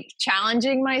just keep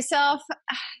challenging myself.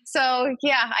 So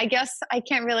yeah, I guess I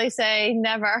can't really say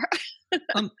never.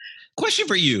 Question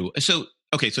for you. So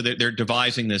they're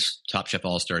devising this Top Chef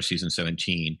All-Star season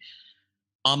 17.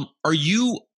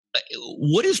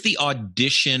 What is the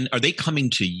audition? Are they coming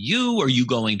to you? Are you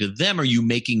going to them? Are you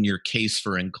making your case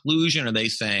for inclusion? Are they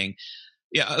saying,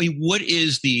 what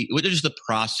is the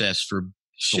process for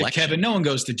selection? Shit, Kevin, no one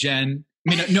goes to Jen.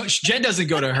 I mean, no, Jen doesn't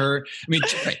go to her. I mean,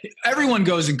 everyone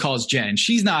goes and calls Jen.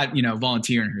 She's not,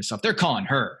 volunteering herself. They're calling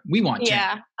her. We want Jen.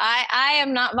 Yeah, I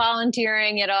am not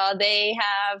volunteering at all. They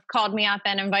have called me up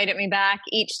and invited me back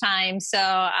each time. So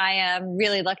I am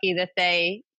really lucky that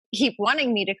they keep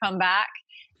wanting me to come back.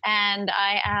 And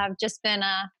I have just been,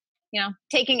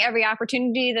 taking every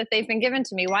opportunity that they've been given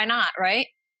to me. Why not, right?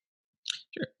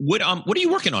 Sure. What are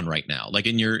you working on right now? Like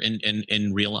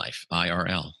in real life,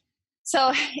 IRL?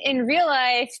 So in real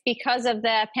life, because of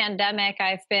the pandemic,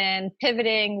 I've been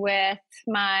pivoting with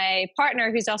my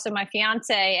partner, who's also my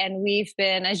fiance, and we've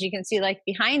been, as you can see, like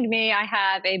behind me, I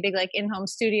have a big in-home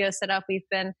studio set up.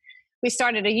 We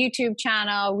started a YouTube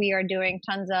channel. We are doing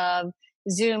tons of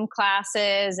Zoom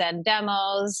classes and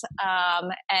demos,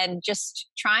 and just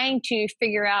trying to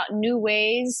figure out new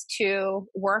ways to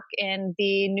work in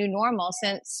the new normal.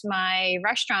 Since my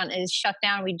restaurant is shut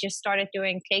down, we just started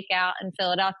doing takeout in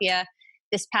Philadelphia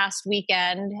this past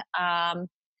weekend.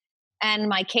 And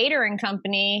my catering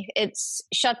company, it's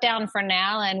shut down for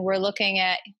now, and we're looking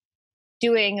at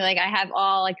doing I have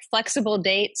all flexible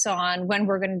dates on when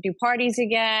we're going to do parties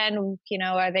again.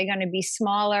 Are they going to be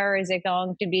smaller? Is it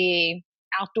going to be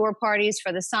outdoor parties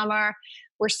for the summer?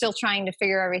 We're still trying to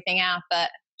figure everything out, but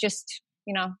just,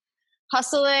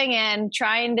 hustling and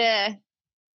trying to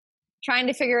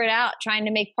figure it out, trying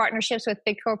to make partnerships with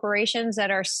big corporations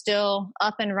that are still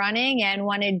up and running and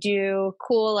want to do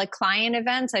cool client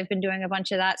events. I've been doing a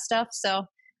bunch of that stuff. So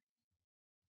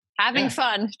having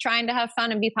fun, trying to have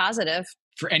fun and be positive.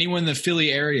 For anyone in the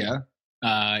Philly area,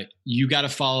 you got to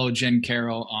follow Jen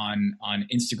Carroll on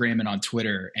Instagram and on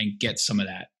Twitter and get some of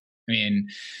that. I mean,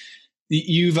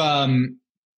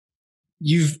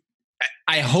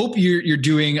 I hope you're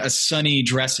doing a sunny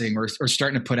dressing or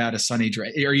starting to put out a sunny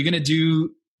dress. Are you going to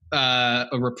do a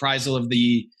reprisal of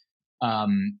the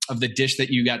dish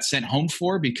that you got sent home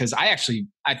for? Because I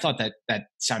thought that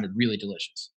sounded really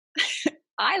delicious.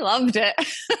 I loved it.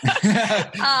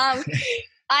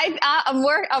 I'm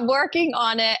working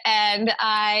on it, and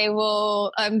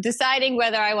I'm deciding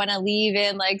whether I want to leave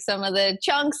in some of the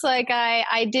chunks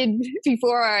I did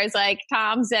before. I was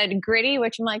Tom said gritty,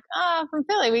 which I'm from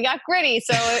Philly, we got gritty,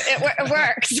 so it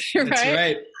works.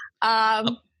 Right? That's right.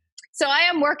 So I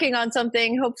am working on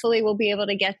something. Hopefully we'll be able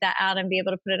to get that out and be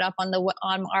able to put it up on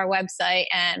our website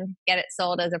and get it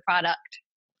sold as a product.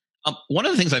 One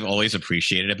of the things I've always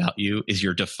appreciated about you is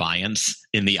your defiance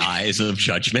in the eyes of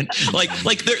judgment.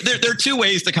 There are two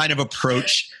ways to kind of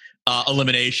approach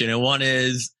elimination, and one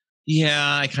is,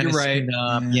 I kind of right.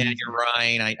 Up. Yeah, you're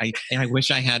right. I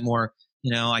wish I had more.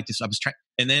 I was trying.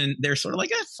 And then they're sort of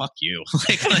fuck you.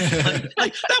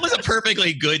 That was a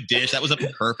perfectly good dish. That was a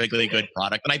perfectly good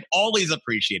product. And I've always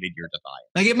appreciated your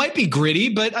defiance. It might be gritty,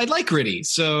 but I like gritty.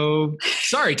 So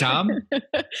sorry, Tom.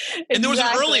 Exactly. And there was an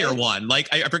earlier one.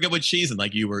 I forget what season.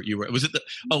 You were, was it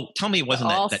tell me it wasn't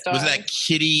that was that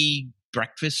kitty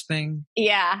breakfast thing?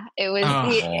 Yeah, it was.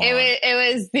 It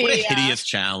was the what a hideous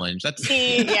challenge.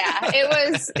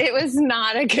 It was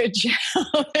not a good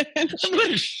challenge.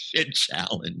 What a shit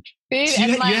challenge. Dude, so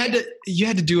you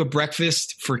had to do a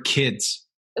breakfast for kids.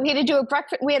 We had to do a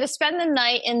breakfast. We had to spend the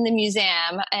night in the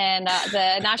museum and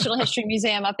the National History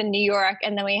Museum up in New York,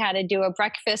 and then we had to do a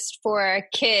breakfast for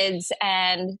kids.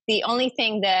 And the only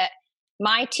thing that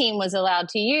my team was allowed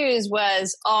to use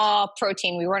was all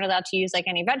protein. We weren't allowed to use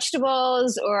any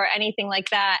vegetables or anything like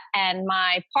that. And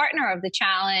my partner of the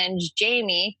challenge,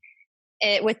 Jamie,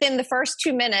 within the first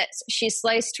 2 minutes, she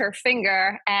sliced her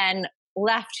finger and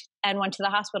left and went to the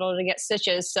hospital to get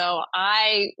stitches. So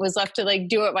I was left to like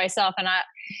do it myself. And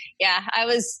I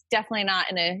was definitely not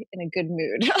in a good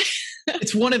mood.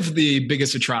 It's one of the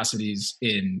biggest atrocities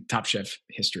in Top Chef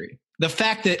history. The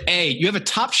fact that you have a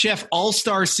Top Chef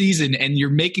all-star season and you're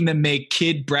making them make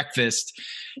kid breakfast.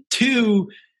 2,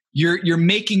 you're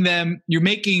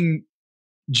making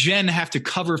Jen have to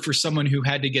cover for someone who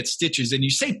had to get stitches. And you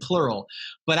say plural,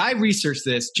 but I researched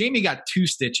this. Jamie got 2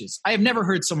 stitches. I have never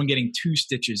heard someone getting 2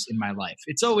 stitches in my life.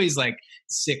 It's always like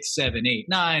 6, 7, 8,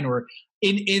 9, or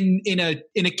in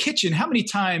a kitchen. How many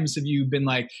times have you been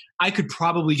like, I could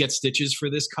probably get stitches for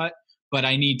this cut, but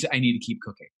I need to keep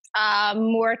cooking?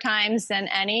 More times than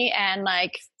any. And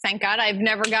like, thank God I've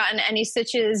never gotten any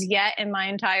stitches yet in my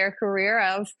entire career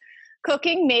of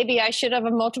cooking. Maybe I should have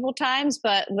multiple times,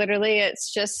 but literally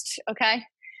it's just, okay,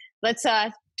 let's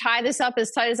tie this up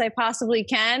as tight as I possibly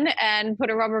can and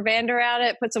put a rubber band around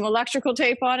it, put some electrical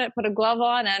tape on it, put a glove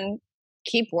on, and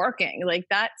keep working. Like,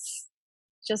 that's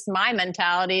just my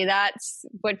mentality. That's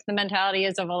what the mentality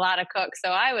is of a lot of cooks.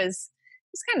 So I was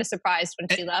kind of surprised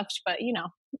when she left, but you know.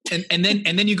 And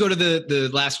then you go to the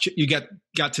last, you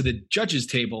got to the judges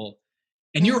table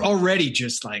and you're already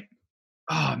just like,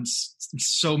 oh, I'm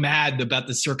so mad about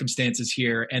the circumstances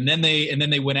here. And then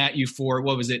they went at you for,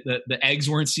 what was it? The eggs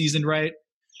weren't seasoned right.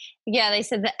 Yeah, they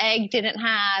said the egg didn't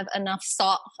have enough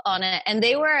salt on it. And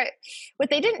what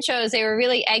they didn't show is they were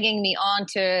really egging me on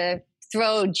to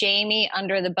throw Jamie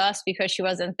under the bus because she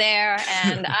wasn't there.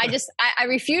 And I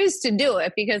refused to do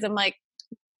it because I'm like,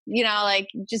 you know, like,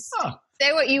 just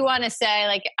say what you want to say.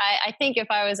 Like, I think if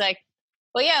I was like,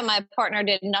 well, yeah, my partner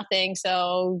did nothing,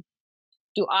 so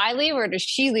do I leave or does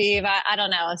she leave? I don't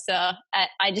know. So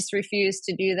I just refused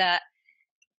to do that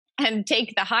and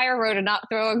take the higher road of not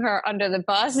throwing her under the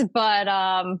bus. But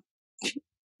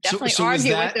definitely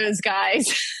argue with those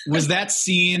guys. Was that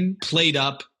scene played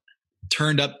up,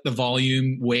 turned up the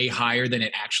volume way higher than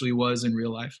it actually was in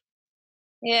real life?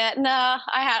 Yeah, no,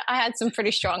 I had some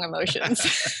pretty strong emotions.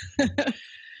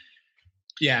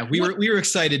 Yeah, we were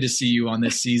excited to see you on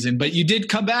this season, but you did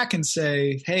come back and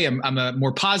say, "Hey, I'm a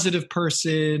more positive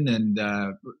person, and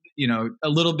you know, a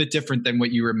little bit different than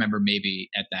what you remember maybe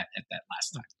at that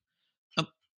last time."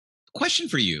 Question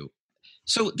for you.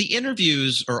 So the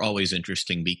interviews are always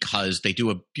interesting because they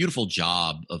do a beautiful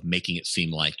job of making it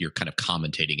seem like you're kind of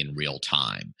commentating in real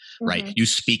time, right? Mm-hmm. You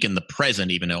speak in the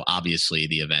present, even though obviously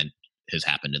the event has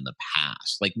happened in the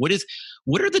past. Like, what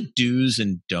are the do's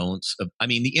and don'ts of, I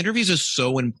mean, the interviews are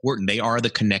so important. They are the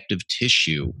connective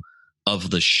tissue of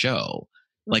the show.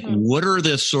 Like, mm-hmm. What are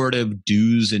the sort of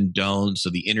do's and don'ts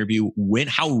of the interview?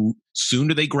 How soon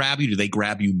do they grab you? Do they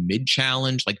grab you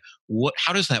mid-challenge? Like,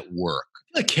 how does that work? I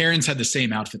feel like Karen's had the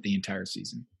same outfit the entire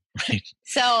season. Right.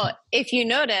 So if you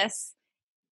notice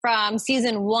from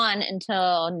season 1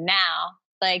 until now,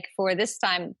 like for this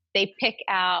time, they pick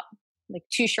out like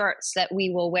 2 shirts that we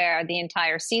will wear the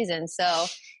entire season. So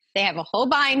they have a whole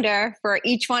binder for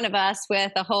each one of us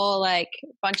with a whole like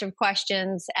bunch of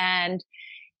questions, and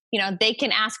you know, they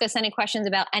can ask us any questions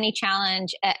about any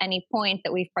challenge at any point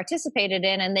that we've participated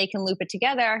in, and they can loop it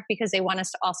together because they want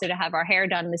us to also to have our hair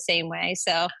done the same way.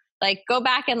 So like go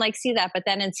back and like see that. But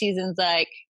then in seasons, like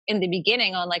in the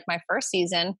beginning on like my first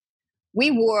season, we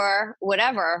wore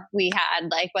whatever we had,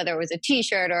 like whether it was a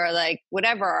t-shirt or like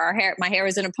whatever, my hair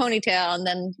was in a ponytail. And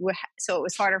then, so it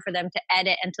was harder for them to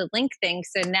edit and to link things.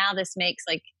 So now this makes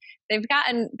like,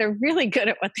 they're really good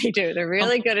at what they do. They're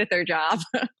really good at their job.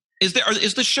 Is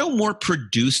the show more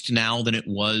produced now than it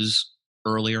was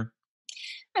earlier?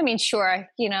 I mean, sure.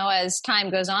 You know, as time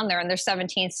goes on, they're in their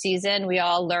 17th season. We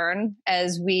all learn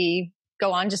as we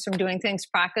go on just from doing things,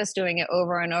 practice, doing it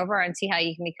over and over and see how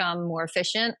you can become more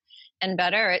efficient and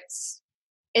better.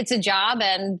 It's a job,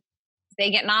 and they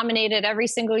get nominated every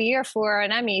single year for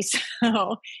an Emmy.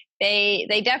 So they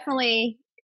definitely,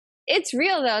 it's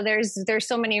real though. There's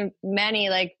so many,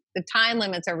 like the time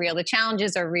limits are real. The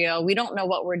challenges are real. We don't know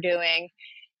what we're doing.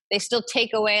 They still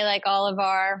take away like all of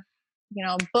our, you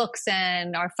know, books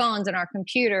and our phones and our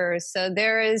computers. So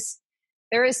there is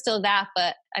still that,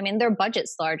 but I mean, their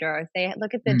budget's larger. They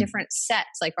look at the different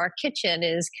sets. Like our kitchen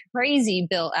is crazy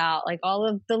built out, like all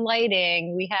of the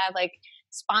lighting. We have like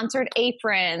sponsored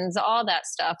aprons, all that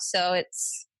stuff. So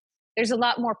there's a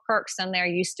lot more perks than there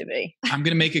used to be. I'm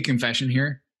going to make a confession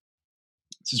here.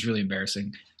 This is really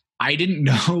embarrassing. I didn't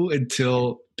know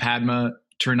until Padma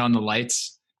turned on the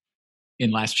lights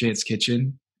in Last Chance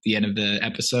Kitchen, the end of the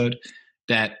episode,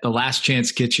 that the Last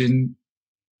Chance Kitchen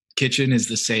is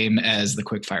the same as the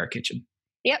Quickfire Kitchen.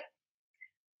 Yep.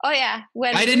 Oh yeah.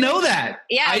 I didn't know that.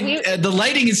 Yeah. The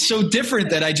lighting is so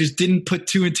different that I just didn't put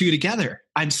 2 and 2 together.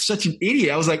 I'm such an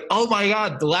idiot. I was like, oh my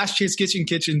God, the Last Chance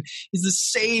Kitchen is the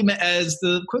same as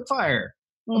the Quickfire.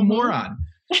 A moron.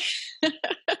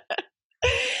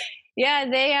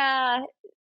 Yeah,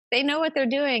 they know what they're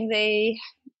doing. They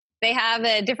have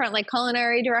a different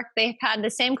culinary director. They've had the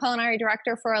same culinary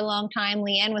director for a long time.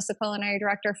 Leanne was the culinary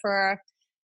director for,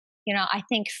 I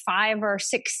think 5 or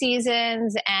 6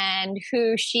 seasons, and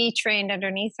who she trained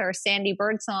underneath her, Sandy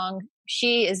Birdsong.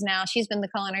 She's been the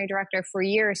culinary director for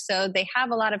years. So they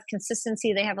have a lot of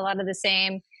consistency. They have a lot of the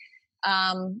same,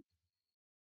 back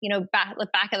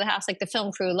of the house, like the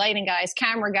film crew, lighting guys,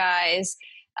 camera guys,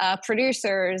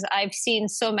 producers. I've seen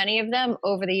so many of them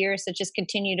over the years that just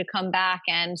continue to come back.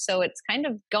 And so it's kind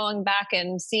of going back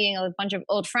and seeing a bunch of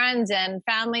old friends and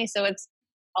family. So it's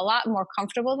a lot more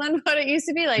comfortable than what it used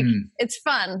to be. It's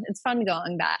fun. It's fun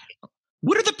going back.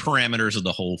 What are the parameters of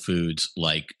the Whole Foods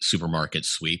supermarket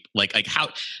sweep? How?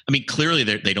 I mean, clearly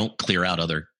they don't clear out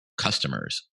other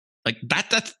customers.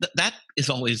 That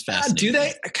is always fascinating. Do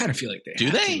they? I kind of feel like they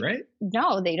do. They right?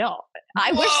 No, they don't.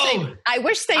 I wish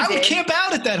they did. I would camp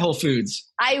out at that Whole Foods.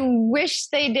 I wish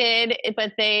they did,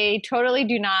 but they totally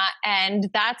do not. And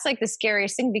that's the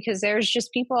scariest thing, because there's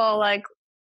just people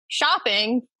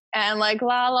shopping and la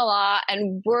la la,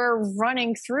 and we're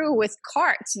running through with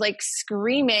carts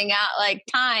screaming out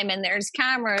time, and there's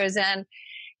cameras, and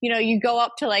you go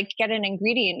up to get an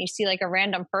ingredient, you see a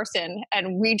random person,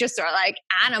 and we just are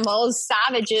animals,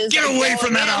 savages. Get away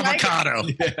from that avocado.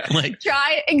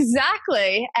 Try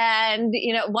exactly. And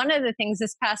one of the things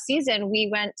this past season, we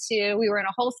were in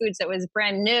a Whole Foods that was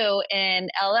brand new in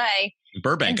LA,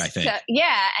 Burbank, I think.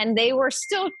 And they were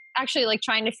still actually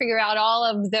trying to figure out all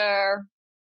of their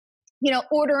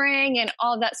ordering and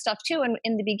all of that stuff too. And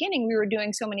in the beginning, we were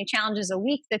doing so many challenges a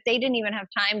week that they didn't even have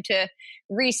time to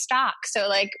restock.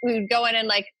 So we would go in and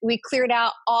we cleared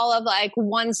out all of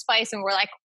one spice, and we're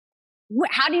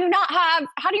how do you not have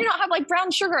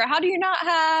brown sugar? How do you not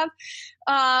have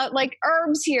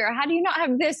herbs here? How do you not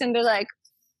have this? And they're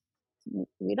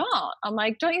we don't. I'm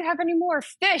don't you have any more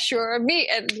fish or meat?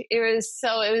 And it was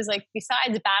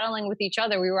besides battling with each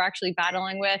other, we were actually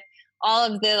battling with all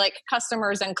of the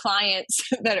customers and clients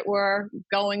that were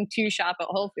going to shop at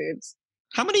Whole Foods.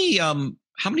 How many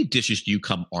dishes do you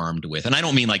come armed with? And I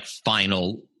don't mean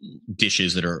final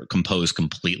dishes that are composed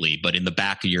completely, but in the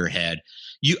back of your head,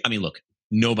 look,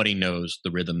 nobody knows the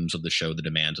rhythms of the show, the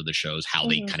demands of the shows, how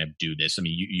they kind of do this. I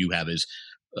mean, you have as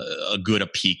a good a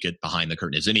peek at behind the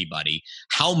curtain as anybody.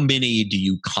 How many do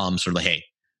you come hey,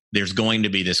 there's going to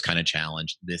be this kind of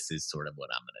challenge. This is sort of what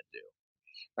I'm going to do.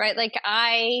 Right.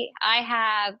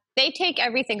 They take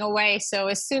everything away. So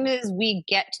as soon as we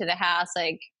get to the house,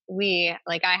 I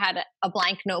had a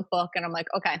blank notebook, and I'm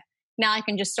okay, now I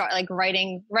can just start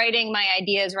writing my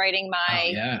ideas, writing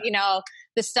my,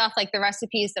 the stuff, the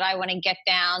recipes that I want to get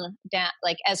down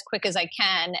as quick as I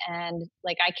can. And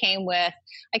I came with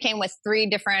 3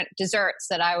 different desserts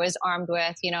that I was armed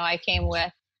with. I came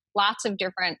with lots of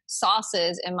different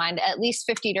sauces in mind, at least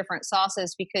 50 different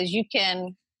sauces, because you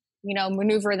can,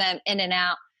 maneuver them in and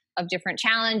out of different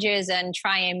challenges and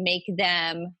try and make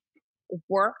them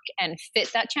work and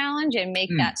fit that challenge and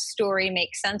make that story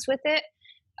make sense with it.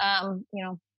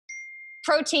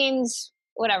 Proteins,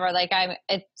 whatever,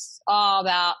 it's all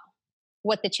about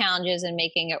what the challenge is and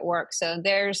making it work. So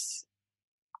there's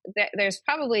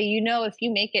probably, if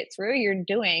you make it through, you're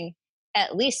doing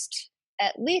at least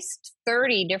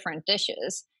 30 different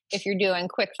dishes if you're doing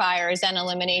quick fires and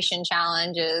elimination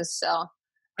challenges. So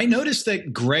I noticed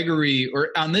that Gregory, or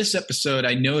on this episode,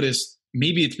 I noticed,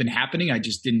 maybe it's been happening, I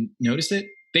just didn't notice it.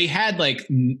 They had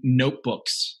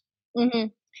notebooks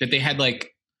that they had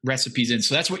recipes in.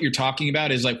 So that's what you're talking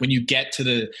about, is when you get to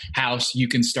the house, you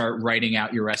can start writing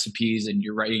out your recipes and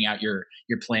you're writing out your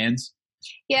plans.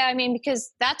 Yeah,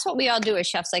 because that's what we all do as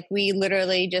chefs. We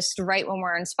literally just write when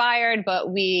we're inspired,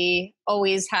 but we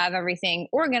always have everything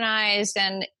organized,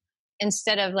 and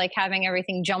instead of having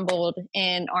everything jumbled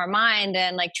in our mind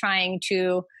and trying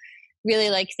to really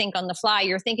think on the fly,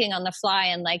 you're thinking on the fly.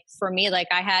 And for me,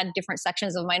 I had different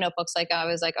sections of my notebooks. I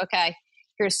was okay,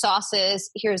 here's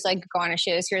sauces, here's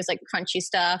garnishes, here's crunchy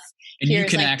stuff, and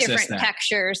here's you can access different that.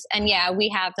 Textures. And yeah, we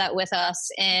have that with us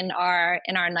in our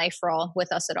knife roll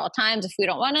with us at all times. If we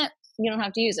don't want it, you don't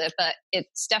have to use it, but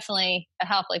it's definitely a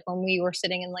help. When we were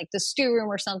sitting in the stew room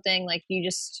or something, you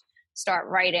just start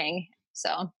writing.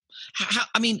 So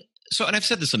and I've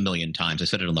said this a million times. I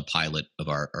said it on the pilot of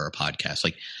our podcast.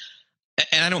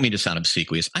 And I don't mean to sound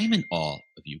obsequious. I am in awe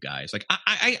of you guys.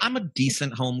 I'm a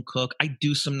decent home cook. I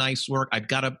do some nice work. I've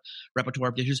got a repertoire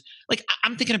of dishes.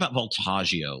 I'm thinking about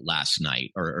Voltaggio last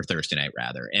night or Thursday night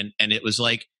rather. And it was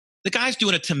The guy's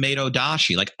doing a tomato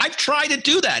dashi. Like, I've tried to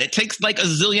do that. It takes like a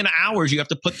zillion hours. You have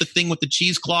to put the thing with the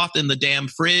cheesecloth in the damn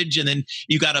fridge, and then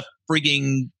you got to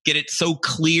frigging get it so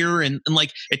clear. And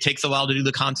like, it takes a while to do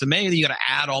the consomme. Then you got to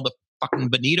add all the fucking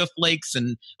bonita flakes.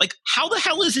 And like, how the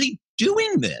hell is he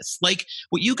doing this? Like,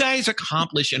 what you guys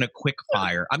accomplish in a quick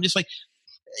fire. I'm just like,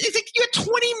 I think you had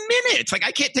 20 minutes. Like,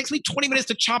 it takes me 20 minutes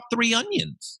to chop 3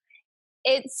 onions.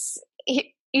 It's,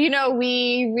 you know,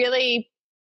 we really...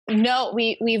 No,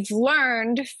 we've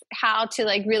learned how to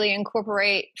like really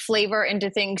incorporate flavor into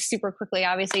things super quickly.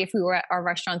 Obviously, if we were at our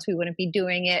restaurants, we wouldn't be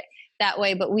doing it that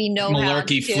way, but we know Malarkey how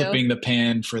to flipping the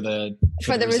pan for the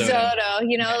risotto.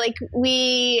 You know, like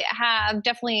we have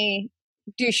definitely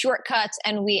do shortcuts,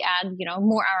 and we add, you know,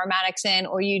 more aromatics in,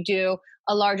 or you do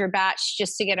a larger batch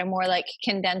just to get a more like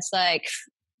condensed like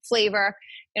flavor.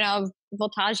 You know,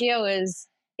 Voltaggio is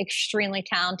extremely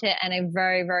talented and a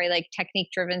very, very like technique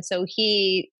driven. So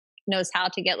he knows how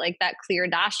to get like that clear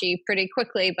dashi pretty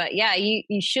quickly. But yeah,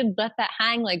 you should let that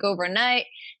hang like overnight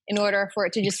in order for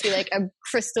it to just be like a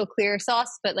crystal clear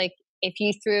sauce. But like if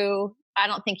you threw, I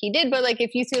don't think he did, but like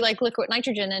if you threw like liquid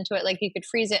nitrogen into it, like you could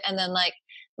freeze it and then like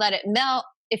let it melt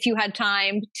if you had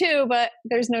time too, but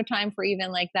there's no time for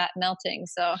even like that melting.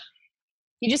 So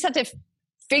you just have to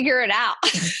figure it out.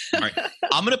 All right.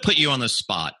 I'm going to put you on the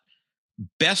spot.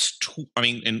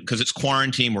 And because it's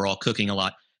quarantine, we're all cooking a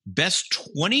lot. Best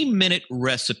 20-minute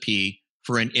recipe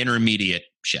for an intermediate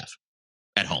chef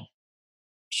at home.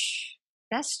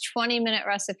 Best 20-minute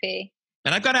recipe.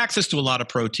 And I've got access to a lot of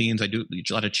proteins. I do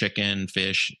a lot of chicken,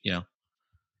 fish, you know.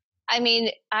 I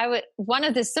mean, one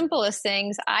of the simplest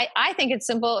things, I think it's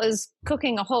simple, is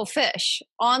cooking a whole fish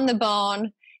on the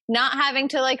bone, not having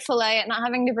to like fillet it, not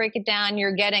having to break it down.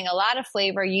 You're getting a lot of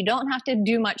flavor. You don't have to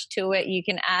do much to it. You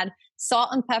can add salt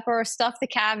and pepper, stuff the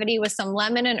cavity with some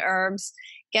lemon and herbs,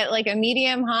 get like a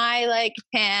medium high like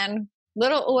pan,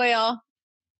 little oil,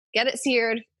 get it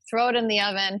seared, throw it in the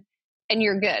oven, and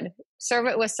you're good. Serve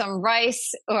it with some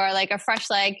rice or like a fresh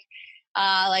like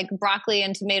broccoli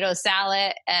and tomato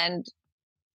salad, and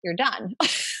you're done.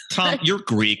 Tom, you're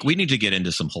Greek. We need to get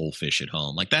into some whole fish at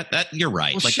home. Like that you're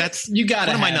right. Well, like that's, you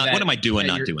gotta what am I doing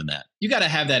not doing that? You gotta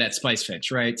have that at Spice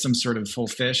Fish, right? Some sort of whole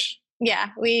fish. Yeah,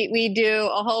 we do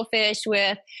a whole fish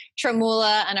with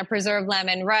tremula and a preserved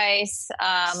lemon rice,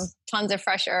 tons of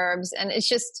fresh herbs. And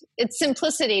it's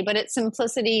simplicity, but it's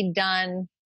simplicity done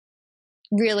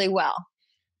really well.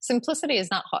 Simplicity is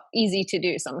not easy to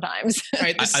do sometimes. All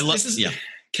right,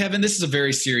 Kevin, this is a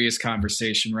very serious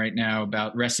conversation right now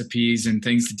about recipes and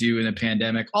things to do in a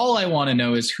pandemic. All I want to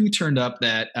know is who turned up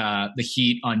the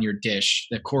heat on your dish,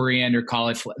 the coriander,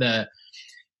 cauliflower,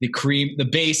 the cream, the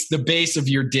base of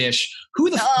your dish. Who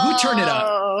turned it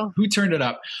up? Who turned it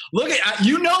up? Look at,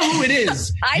 you know who it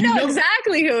is. I know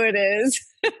exactly who it is.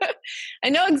 I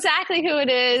know exactly who it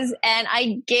is. And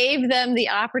I gave them the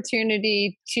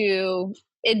opportunity to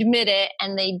admit it,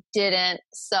 and they didn't.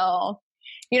 So,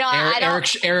 you know,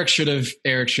 Eric should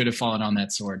have fallen on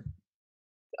that sword.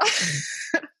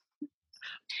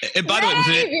 And by the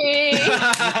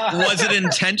way, was it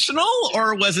intentional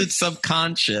or was it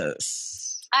subconscious?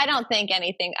 I don't think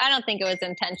it was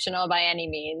intentional by any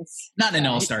means. Not in an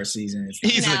all-star season.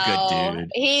 He's a good dude.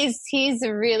 He's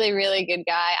a really, really good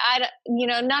guy.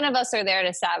 None of us are there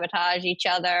to sabotage each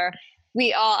other.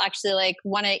 We all actually like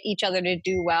want each other to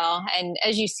do well. And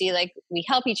as you see, like we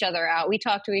help each other out. We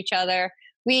talk to each other.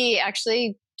 We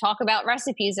actually talk about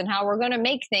recipes and how we're going to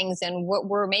make things and what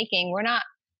we're making. We're not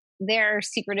there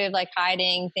secretive, like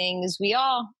hiding things.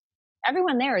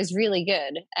 Everyone there is really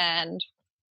good. And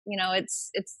you know,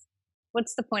 it's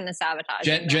what's the point of sabotage?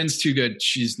 Jen's too good.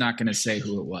 She's not going to say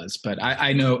who it was, but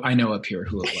I know up here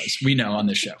who it was. We know on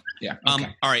the show. Yeah. Okay.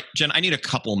 All right, Jen, I need a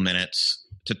couple minutes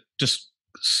to just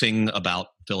sing about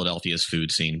Philadelphia's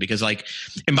food scene because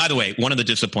and by the way, one of the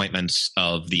disappointments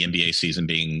of the NBA season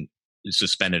being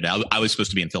suspended, I was supposed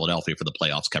to be in Philadelphia for the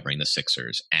playoffs covering the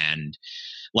Sixers, and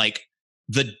like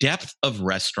the depth of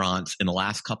restaurants in the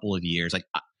last couple of years, like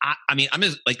I mean, I'm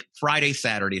just like Friday,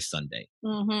 Saturday, Sunday,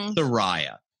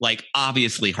 Thuraya, like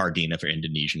obviously Hardina for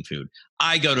Indonesian food.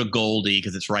 I go to Goldie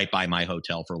because it's right by my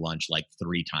hotel for lunch like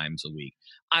 3 times a week.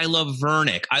 I love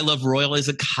Vernick. I love Royal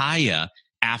Izakaya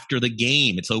after the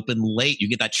game. It's open late. You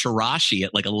get that chirashi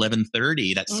at like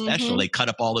 11:30. That's special. They cut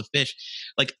up all the fish.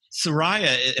 Like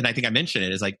Soraya, and I think I mentioned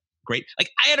it, is like great.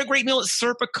 Like I had a great meal at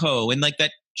Serpico and like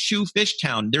that Shoe Fish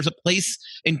Town. There's a place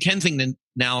in Kensington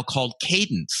now called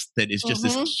Cadence that is just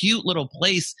this cute little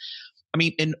place. I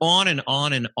mean, and on and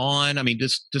on and on. I mean,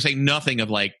 just to say nothing of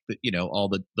like, all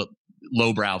the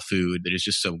lowbrow food that is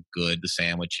just so good, the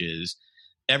sandwiches.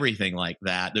 everything like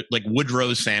that. Like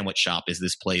Woodrow's Sandwich Shop is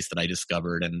this place that I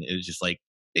discovered, and it was just like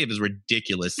they have this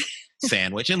ridiculous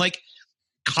sandwich, and like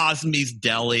Cosme's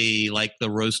Deli, like the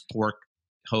roast pork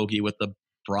hoagie with the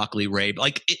broccoli rabe.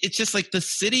 Like it's just like the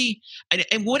city.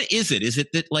 And what is it? Is it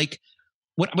that like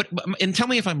what? And tell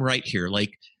me if I'm right here.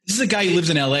 Like this is a guy who lives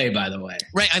in LA, by the way.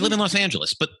 Right, I live in Los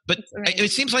Angeles, but right.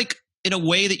 It seems like in a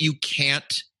way that you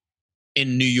can't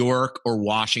in New York or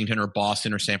Washington or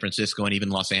Boston or San Francisco and even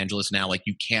Los Angeles now. Like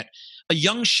you can't. A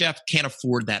young chef can't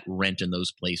afford that rent in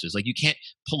those places. Like you can't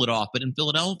pull it off. But in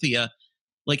Philadelphia,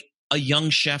 like a young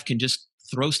chef can just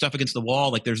throw stuff against the wall.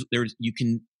 Like there's you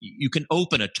can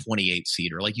open a 28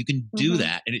 seater. Like you can do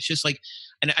that. And it's just like,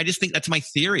 and I just think that's my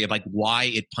theory of like why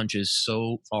it punches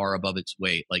so far above its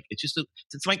weight. Like it's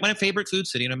like my favorite food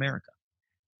city in America.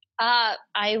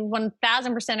 I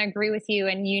 1000% agree with you.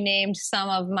 And you named some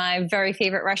of my very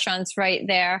favorite restaurants right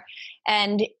there.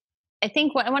 And I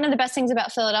think one of the best things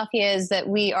about Philadelphia is that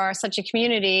we are such a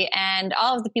community, and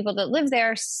all of the people that live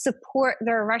there support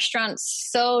their restaurants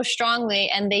so strongly,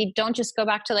 and they don't just go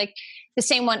back to like the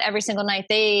same one every single night.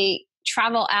 They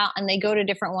travel out and they go to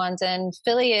different ones, and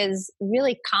Philly is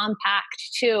really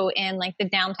compact too in like the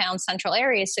downtown central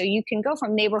area. So you can go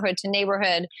from neighborhood to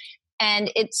neighborhood,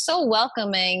 and it's so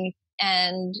welcoming.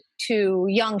 And to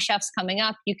young chefs coming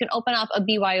up, you can open up a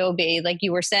BYOB, like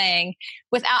you were saying,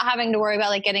 without having to worry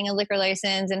about like getting a liquor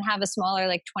license and have a smaller,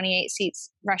 like 28 seats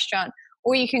restaurant.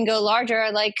 Or you can go larger,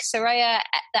 like Soraya,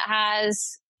 that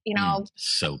has, you know,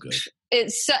 so good.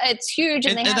 It's huge,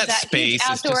 and they have that space huge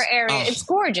outdoor area. Oh. It's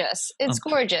gorgeous. It's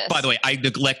gorgeous. By the way, I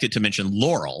neglected to mention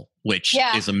Laurel, which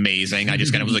is amazing. I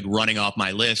just kind of was like running off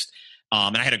my list.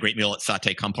 And I had a great meal at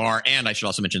Satay Kampar, and I should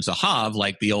also mention Zahav,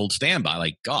 like the old standby.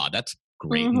 Like, God, that's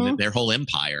great. And their whole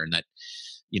empire, and that,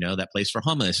 you know, that place for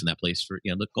hummus and that place for,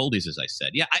 you know, the Goldies, as I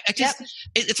said. Yeah, I just,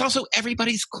 it's also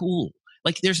everybody's cool.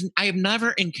 Like I have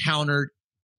never encountered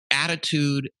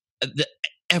attitude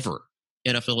ever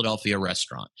in a Philadelphia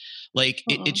restaurant. Like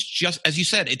it's just, as you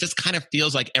said, it just kind of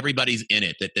feels like everybody's in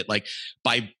it. That like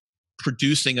by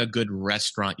producing a good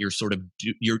restaurant, you're sort of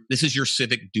this is your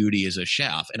civic duty as a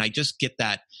chef, and I just get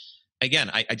that.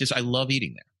 Again, I love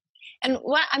eating there. And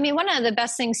one of the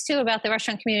best things too about the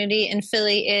restaurant community in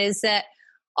Philly is that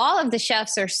all of the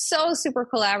chefs are so super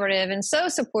collaborative and so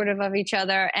supportive of each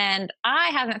other. And I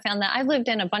haven't found that. I've lived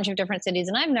in a bunch of different cities,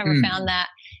 and I've never found that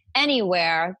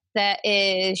anywhere that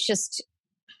is just,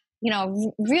 you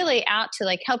know, really out to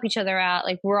like help each other out.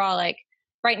 Like we're all like,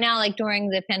 right now, like during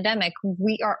the pandemic,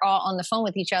 we are all on the phone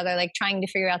with each other, like trying to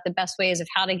figure out the best ways of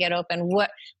how to get open.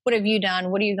 What have you done?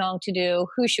 What are you going to do?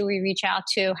 Who should we reach out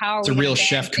to? How are it's we a real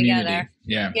chef community. Together?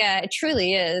 Yeah, it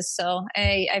truly is. So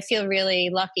I feel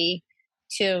really lucky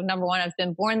to, number one, I've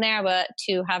been born there, but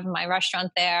to have my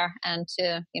restaurant there and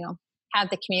to, you know,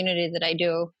 have the community that I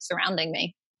do surrounding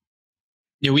me.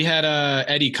 Yeah, we had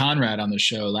Eddie Conrad on the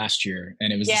show last year,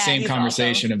 and it was the same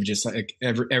conversation of just like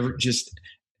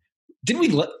didn't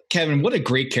we Kevin, what a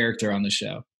great character on the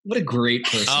show. What a great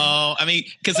person. Oh, I mean,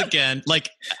 because again, like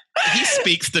he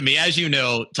speaks to me, as you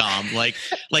know, Tom, like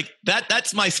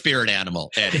that's my spirit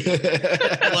animal, Eddie.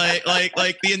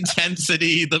 like the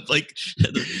intensity, the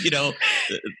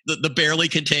barely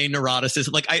contained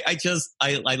neuroticism. Like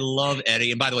I love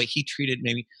Eddie. And by the way, he treated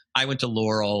me. I went to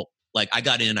Laurel. Like I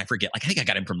got in, I forget. Like I think I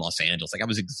got in from Los Angeles. Like I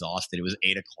was exhausted. It was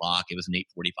 8:00. It was an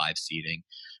 8:45 seating,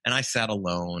 and I sat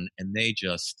alone. And they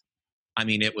just, I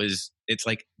mean, it's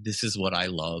like, this is what I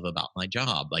love about my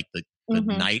job. Like the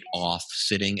night off,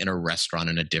 sitting in a restaurant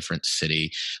in a different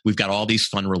city. We've got all these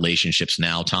fun relationships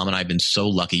now. Tom and I have been so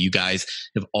lucky. You guys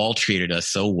have all treated us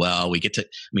so well. We get to,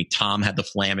 Tom had the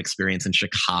Flam experience in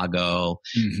Chicago.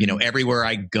 You know, everywhere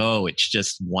I go, it's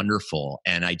just wonderful.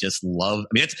 And I just love,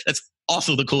 that's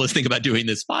also the coolest thing about doing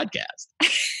this podcast.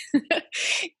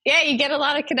 Yeah, you get a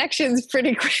lot of connections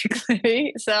pretty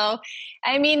quickly. So,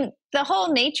 I mean, the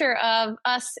whole nature of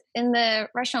us in the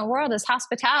restaurant world is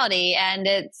hospitality, and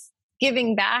it's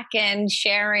giving back and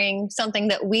sharing something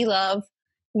that we love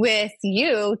with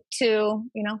you to,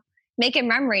 you know, make a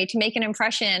memory, to make an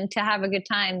impression, to have a good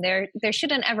time. There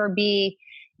shouldn't ever be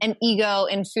an ego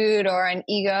in food or an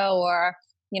ego or,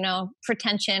 you know,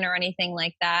 pretension or anything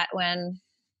like that. When,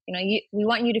 you know, we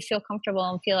want you to feel comfortable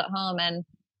and feel at home. And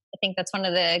I think that's one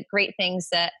of the great things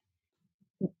that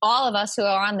all of us who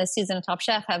are on this season of Top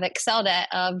Chef have excelled at,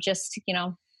 of just, you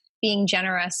know, being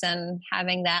generous and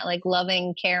having that like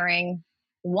loving, caring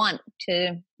want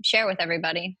to share with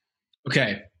everybody.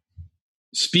 Okay.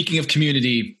 Speaking of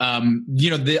community, you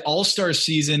know, the All-Star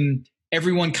season,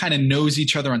 everyone kind of knows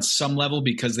each other on some level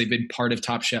because they've been part of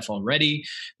Top Chef already.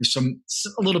 There's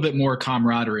a little bit more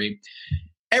camaraderie.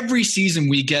 every season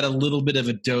we get a little bit of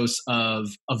a dose of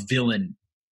a villain.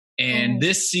 And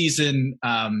this season,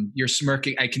 you're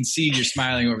smirking. I can see you're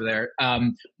smiling over there.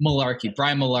 Malarkey,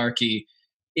 Brian Malarkey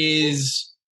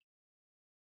is,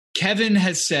 Kevin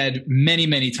has said many,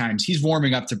 many times, he's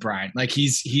warming up to Brian. Like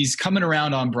he's coming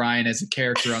around on Brian as a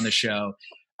character on the show.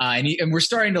 And we're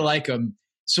starting to like him.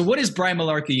 So what is Brian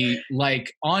Malarkey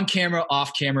like on camera,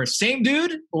 off camera? Same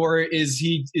dude, or is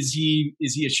he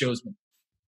a showsman?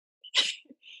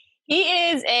 He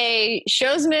is a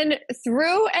showsman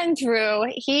through and through.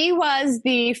 He was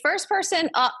the first person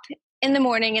up in the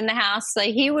morning in the house.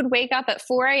 Like he would wake up at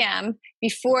 4 a.m.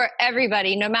 before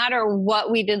everybody, no matter what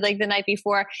we did like the night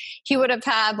before. He would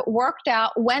have worked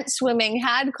out, went swimming,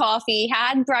 had coffee,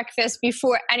 had breakfast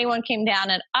before anyone came down.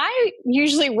 And I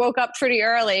usually woke up pretty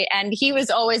early, and he was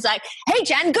always like, "Hey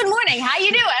Jen, good morning. How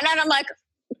you doing?" And I'm like,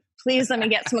 "Please let me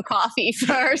get some coffee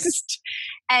first."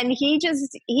 And he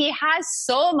has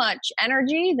so much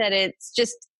energy that it's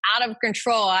just out of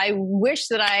control. I wish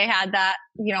that I had that,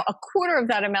 a quarter of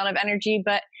that amount of energy.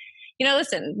 But,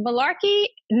 listen, Malarkey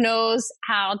knows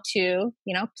how to,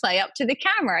 play up to the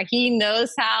camera. He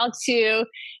knows how to,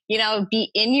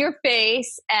 be in your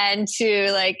face and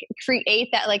to like create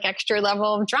that like extra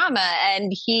level of drama.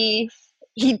 And he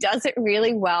does it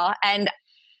really well. And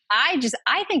I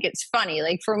think it's funny.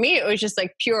 Like for me, it was just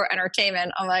like pure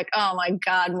entertainment. I'm like, oh my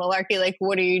God, Malarkey, like,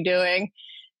 what are you doing?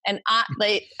 And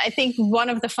I think one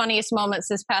of the funniest moments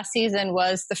this past season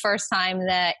was the first time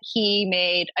that he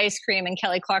made ice cream and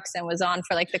Kelly Clarkson was on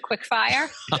for like the quick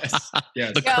fire. Yes.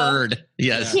 The curd.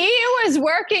 Yes. He was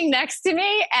working next to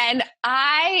me, and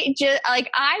I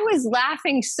was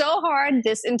laughing so hard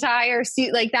this entire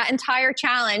that entire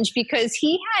challenge, because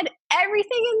he had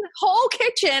everything in the whole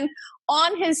kitchen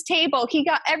on his table. He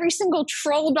got every single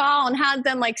troll doll and had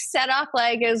them like set up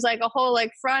like it was like a whole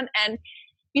like front. And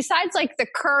besides like the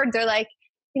curd, they're like,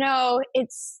 it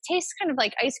tastes kind of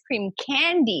like ice cream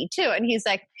candy too. And he's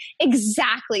like,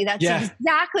 exactly. That's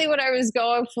exactly what I was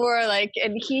going for. Like,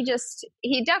 and he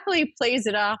definitely plays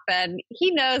it up, and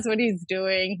he knows what he's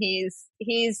doing. He's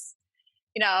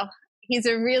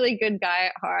a really good guy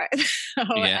at heart.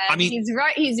 He's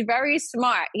right. He's very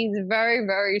smart. He's very,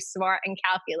 very smart and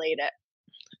calculated.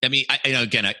 I mean,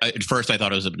 at first I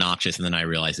thought it was obnoxious, and then I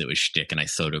realized it was shtick, and I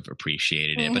sort of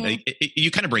appreciated it. Mm-hmm. But you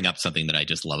kind of bring up something that I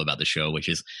just love about the show, which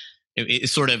is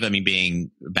it's sort of, being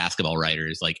basketball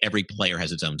writers, like every player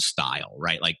has its own style,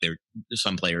 right? Like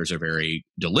some players are very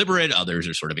deliberate, others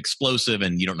are sort of explosive,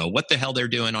 and you don't know what the hell they're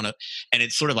doing on it. And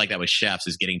it's sort of like that with chefs,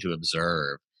 is getting to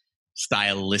observe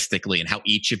stylistically and how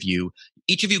each of you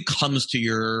comes to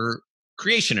your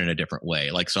creation in a different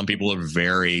way. Like some people are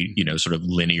very, sort of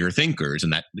linear thinkers,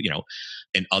 and that,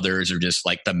 and others are just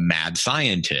like the mad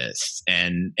scientists.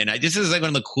 And this is like one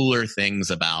of the cooler things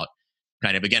about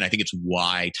kind of, again, I think it's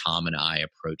why Tom and I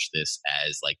approach this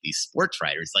as like these sports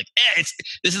writers. Like,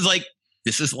 this is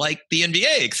like the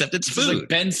NBA, except it's food. Like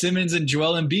Ben Simmons and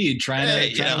Joel Embiid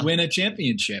trying to win a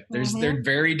championship. They're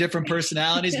very different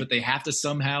personalities, but they have to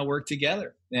somehow work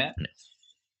together. Yeah.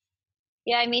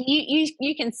 Yeah, I mean,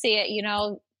 you can see it.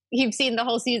 You've seen the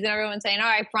whole season. Everyone's saying, "All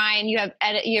right, Brian, you have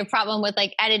a problem with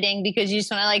like editing because you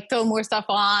just want to like throw more stuff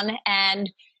on."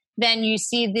 And then you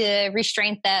see the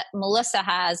restraint that Melissa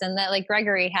has, and that like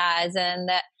Gregory has, and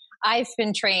that I've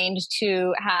been trained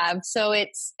to have. So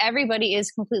everybody is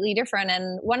completely different.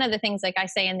 And one of the things, like I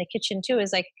say in the kitchen too,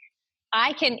 is like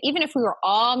I can, even if we were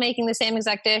all making the same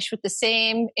exact dish with the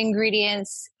same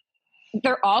ingredients,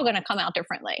 they're all going to come out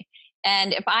differently.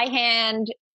 And if I hand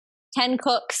 10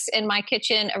 cooks in my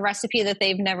kitchen a recipe that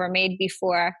they've never made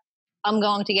before, I'm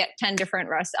going to get 10 different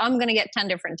I'm going to get 10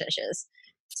 different dishes.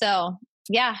 So,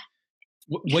 yeah.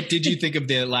 What did you think of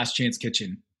the Last Chance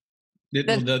Kitchen?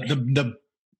 The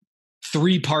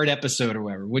 3-part episode or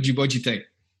whatever. What'd you think?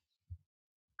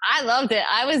 I loved it.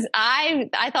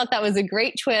 I thought that was a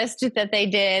great twist that they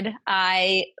did.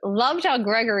 I loved how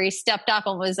Gregory stepped up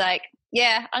and was like,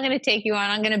 "Yeah, I'm going to take you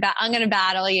on. I'm going to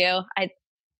battle you."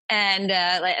 And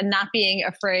not being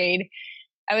afraid.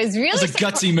 I was really. That was a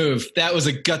gutsy move. That was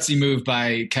a gutsy move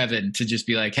by Kevin to just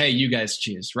be like, "Hey, you guys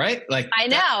choose," right? Like I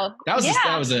know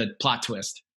that was a plot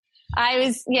twist. I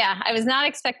was not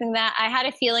expecting that. I had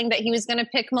a feeling that he was going to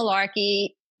pick Malarkey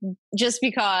just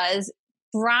because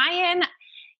Brian.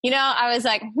 I was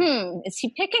like, is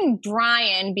he picking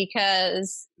Brian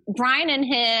because Brian and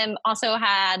him also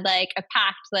had like a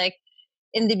pact, like.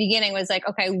 In the beginning was like,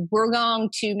 okay, we're going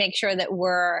to make sure that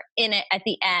we're in it at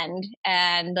the end.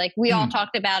 And like, we all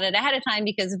talked about it ahead of time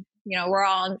because, we're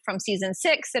all from season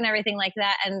 6 and everything like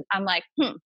that. And I'm like,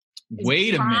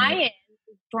 wait a minute.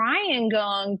 Is Brian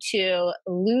going to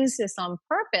lose this on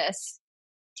purpose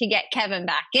to get Kevin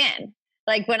back in.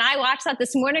 Like when I watched that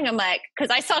this morning, I'm like, because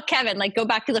I saw Kevin like go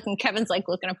back to look, and Kevin's like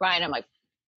looking at Brian. I'm like,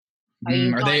 are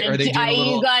you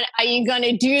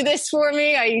gonna do this for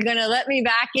me? Are you gonna let me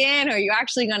back in? Are you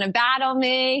actually gonna battle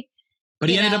me? But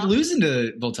he ended up losing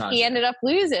to Voltaggio. He ended up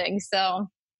losing, so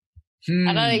I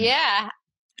don't know. Yeah,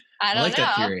 I don't know.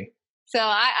 That theory. So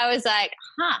I was like,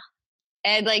 huh.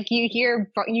 And like you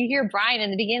hear Brian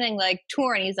in the beginning like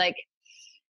torn. He's like,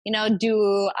 you know,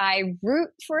 do I root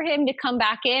for him to come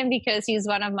back in because he's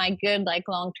one of my good like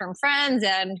long-term friends,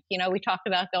 and you know we talked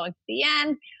about going to the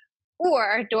end,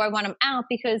 or do I want him out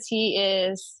because he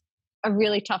is a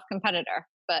really tough competitor?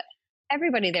 But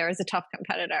everybody there is a tough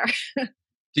competitor.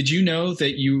 Did you know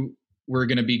that you were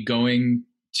going to be going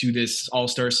to this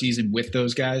All-Star season with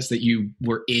those guys that you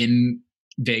were in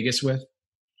Vegas with,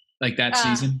 like that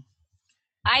season?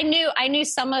 I knew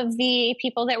some of the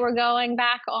people that were going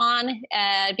back on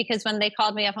because when they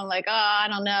called me up, I'm like, oh, I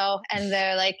don't know. And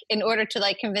they're like, in order to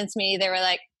like convince me, they were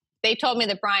like, they told me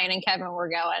that Brian and Kevin were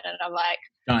going, and I'm like,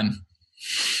 done.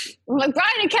 I'm like,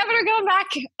 Brian and Kevin are going back.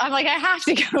 I'm like, I have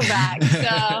to go back.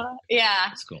 So yeah,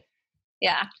 that's cool.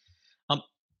 Yeah.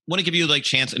 Want to give you like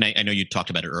chance, and I know you talked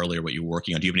about it earlier, what you were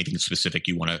working on. Do you have anything specific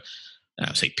you want to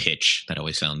say pitch? That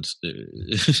always sounds,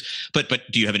 but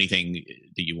do you have anything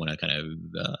that you want to kind of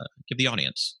give the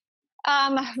audience?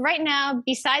 Right now,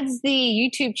 besides the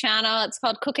YouTube channel, it's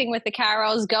called Cooking with the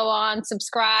Carols. Go on,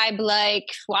 subscribe, like,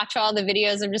 watch all the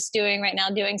videos I'm just doing right now,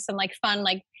 doing some like fun,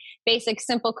 like basic,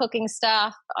 simple cooking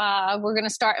stuff. We're going to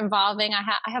start involving, I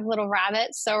have little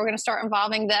rabbits, so we're going to start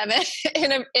involving them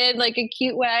in like a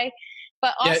cute way.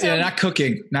 But also, not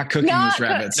cooking these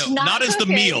rabbits. No, not as the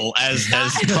meal, as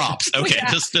props. Okay,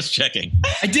 yeah. just checking.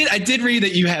 I did read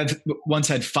that you once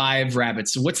had 5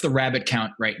 rabbits. So what's the rabbit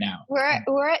count right now? We're at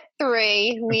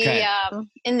 3. We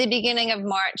in the beginning of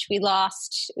March we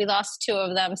lost 2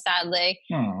 of them, sadly.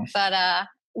 Oh. But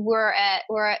we're at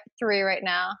 3 right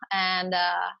now, and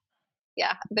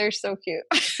yeah, they're so cute.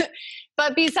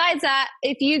 But besides that,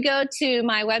 if you go to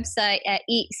my website at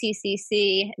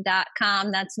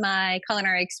eatccc.com, that's my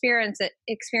culinary experience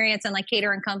and like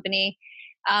catering company.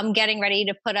 I'm getting ready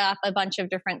to put up a bunch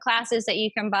of different classes that you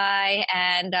can buy,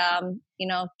 and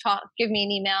give me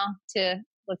an email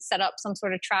let's set up some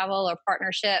sort of travel or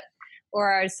partnership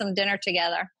or some dinner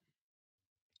together.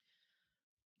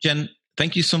 Jen,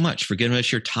 thank you so much for giving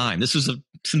us your time. This was a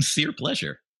sincere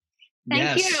pleasure.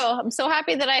 Thank you. I'm so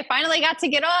happy that I finally got to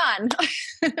get on.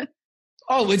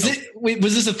 Oh, was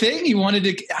this a thing you wanted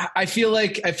to? I feel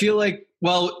like everyone's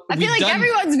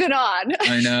been on.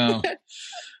 I know.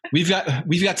 We've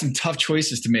got some tough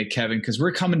choices to make, Kevin, because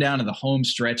we're coming down to the home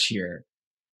stretch here.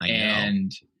 I know.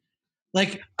 And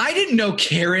like, I didn't know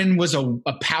Karen was a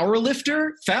power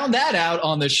lifter. Found that out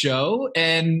on the show,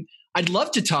 and I'd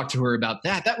love to talk to her about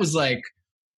that. That was like,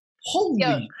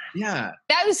 holy, yeah.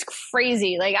 That was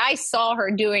crazy. Like, I saw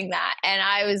her doing that, and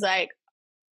I was like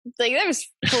that was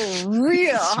for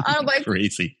real. I'm like,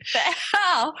 crazy. The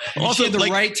hell? Also, she had the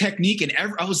right technique, and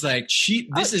I was like,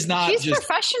 this is not she's just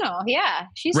professional. Yeah,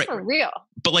 she's right. For real.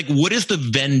 But like, what is the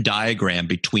Venn diagram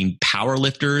between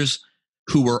powerlifters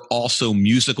who are also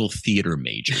musical theater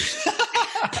majors?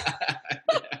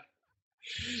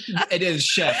 It is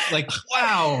chef. Like,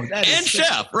 wow. And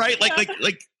chef, right?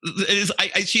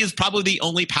 She is probably the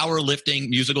only powerlifting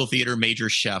musical theater major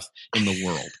chef in the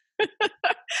world.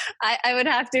 I would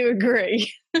have to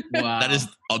agree. Wow. That is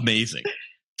amazing.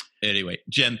 Anyway,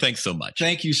 Jen, thanks so much.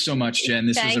 Thank you so much, Jen.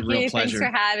 This was a real pleasure.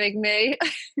 Thanks for having me.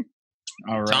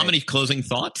 All right. Tom, any closing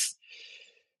thoughts?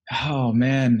 Oh,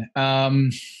 man.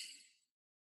 I'm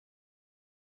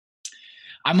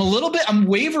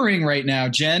wavering right now,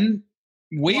 Jen.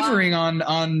 Wavering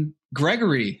on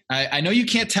Gregory. I know you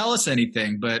can't tell us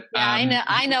anything, but yeah,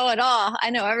 I know it all. I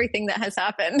know everything that has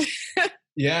happened.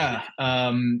 Yeah.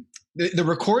 The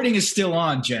recording is still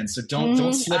on, Jen, so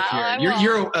don't slip here.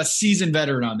 You're a seasoned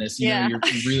veteran on this. You know, you're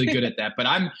really good at that. But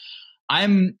I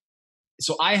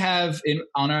have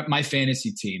on my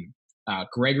fantasy team,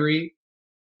 Gregory,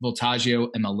 Voltaggio,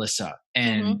 and Melissa.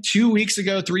 And 3 weeks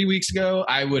ago,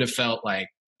 I would have felt like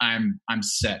I'm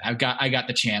set. I got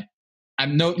the champ.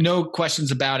 I'm no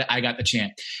questions about it. I got the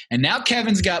champ. And now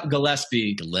Kevin's got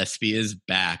Gillespie. Gillespie is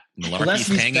back. Malarkey's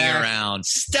hanging around.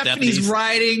 Stephanie's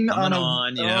riding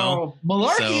on, you know.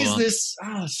 Malarkey is this.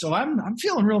 So I'm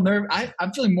feeling real nervous.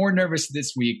 I'm feeling more nervous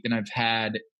this week than I've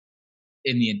had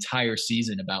in the entire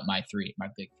season about my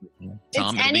big 3.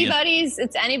 Tom,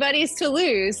 it's anybody's to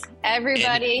lose.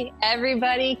 Everybody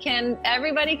can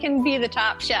be the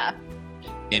top chef.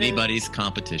 anybody's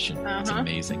competition. It's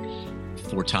amazing.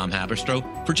 For Tom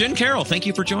Haberstroh, for Jen Carroll, thank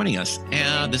you for joining us.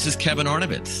 This is Kevin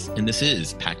Arnovitz, and this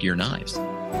is Pack Your Knives.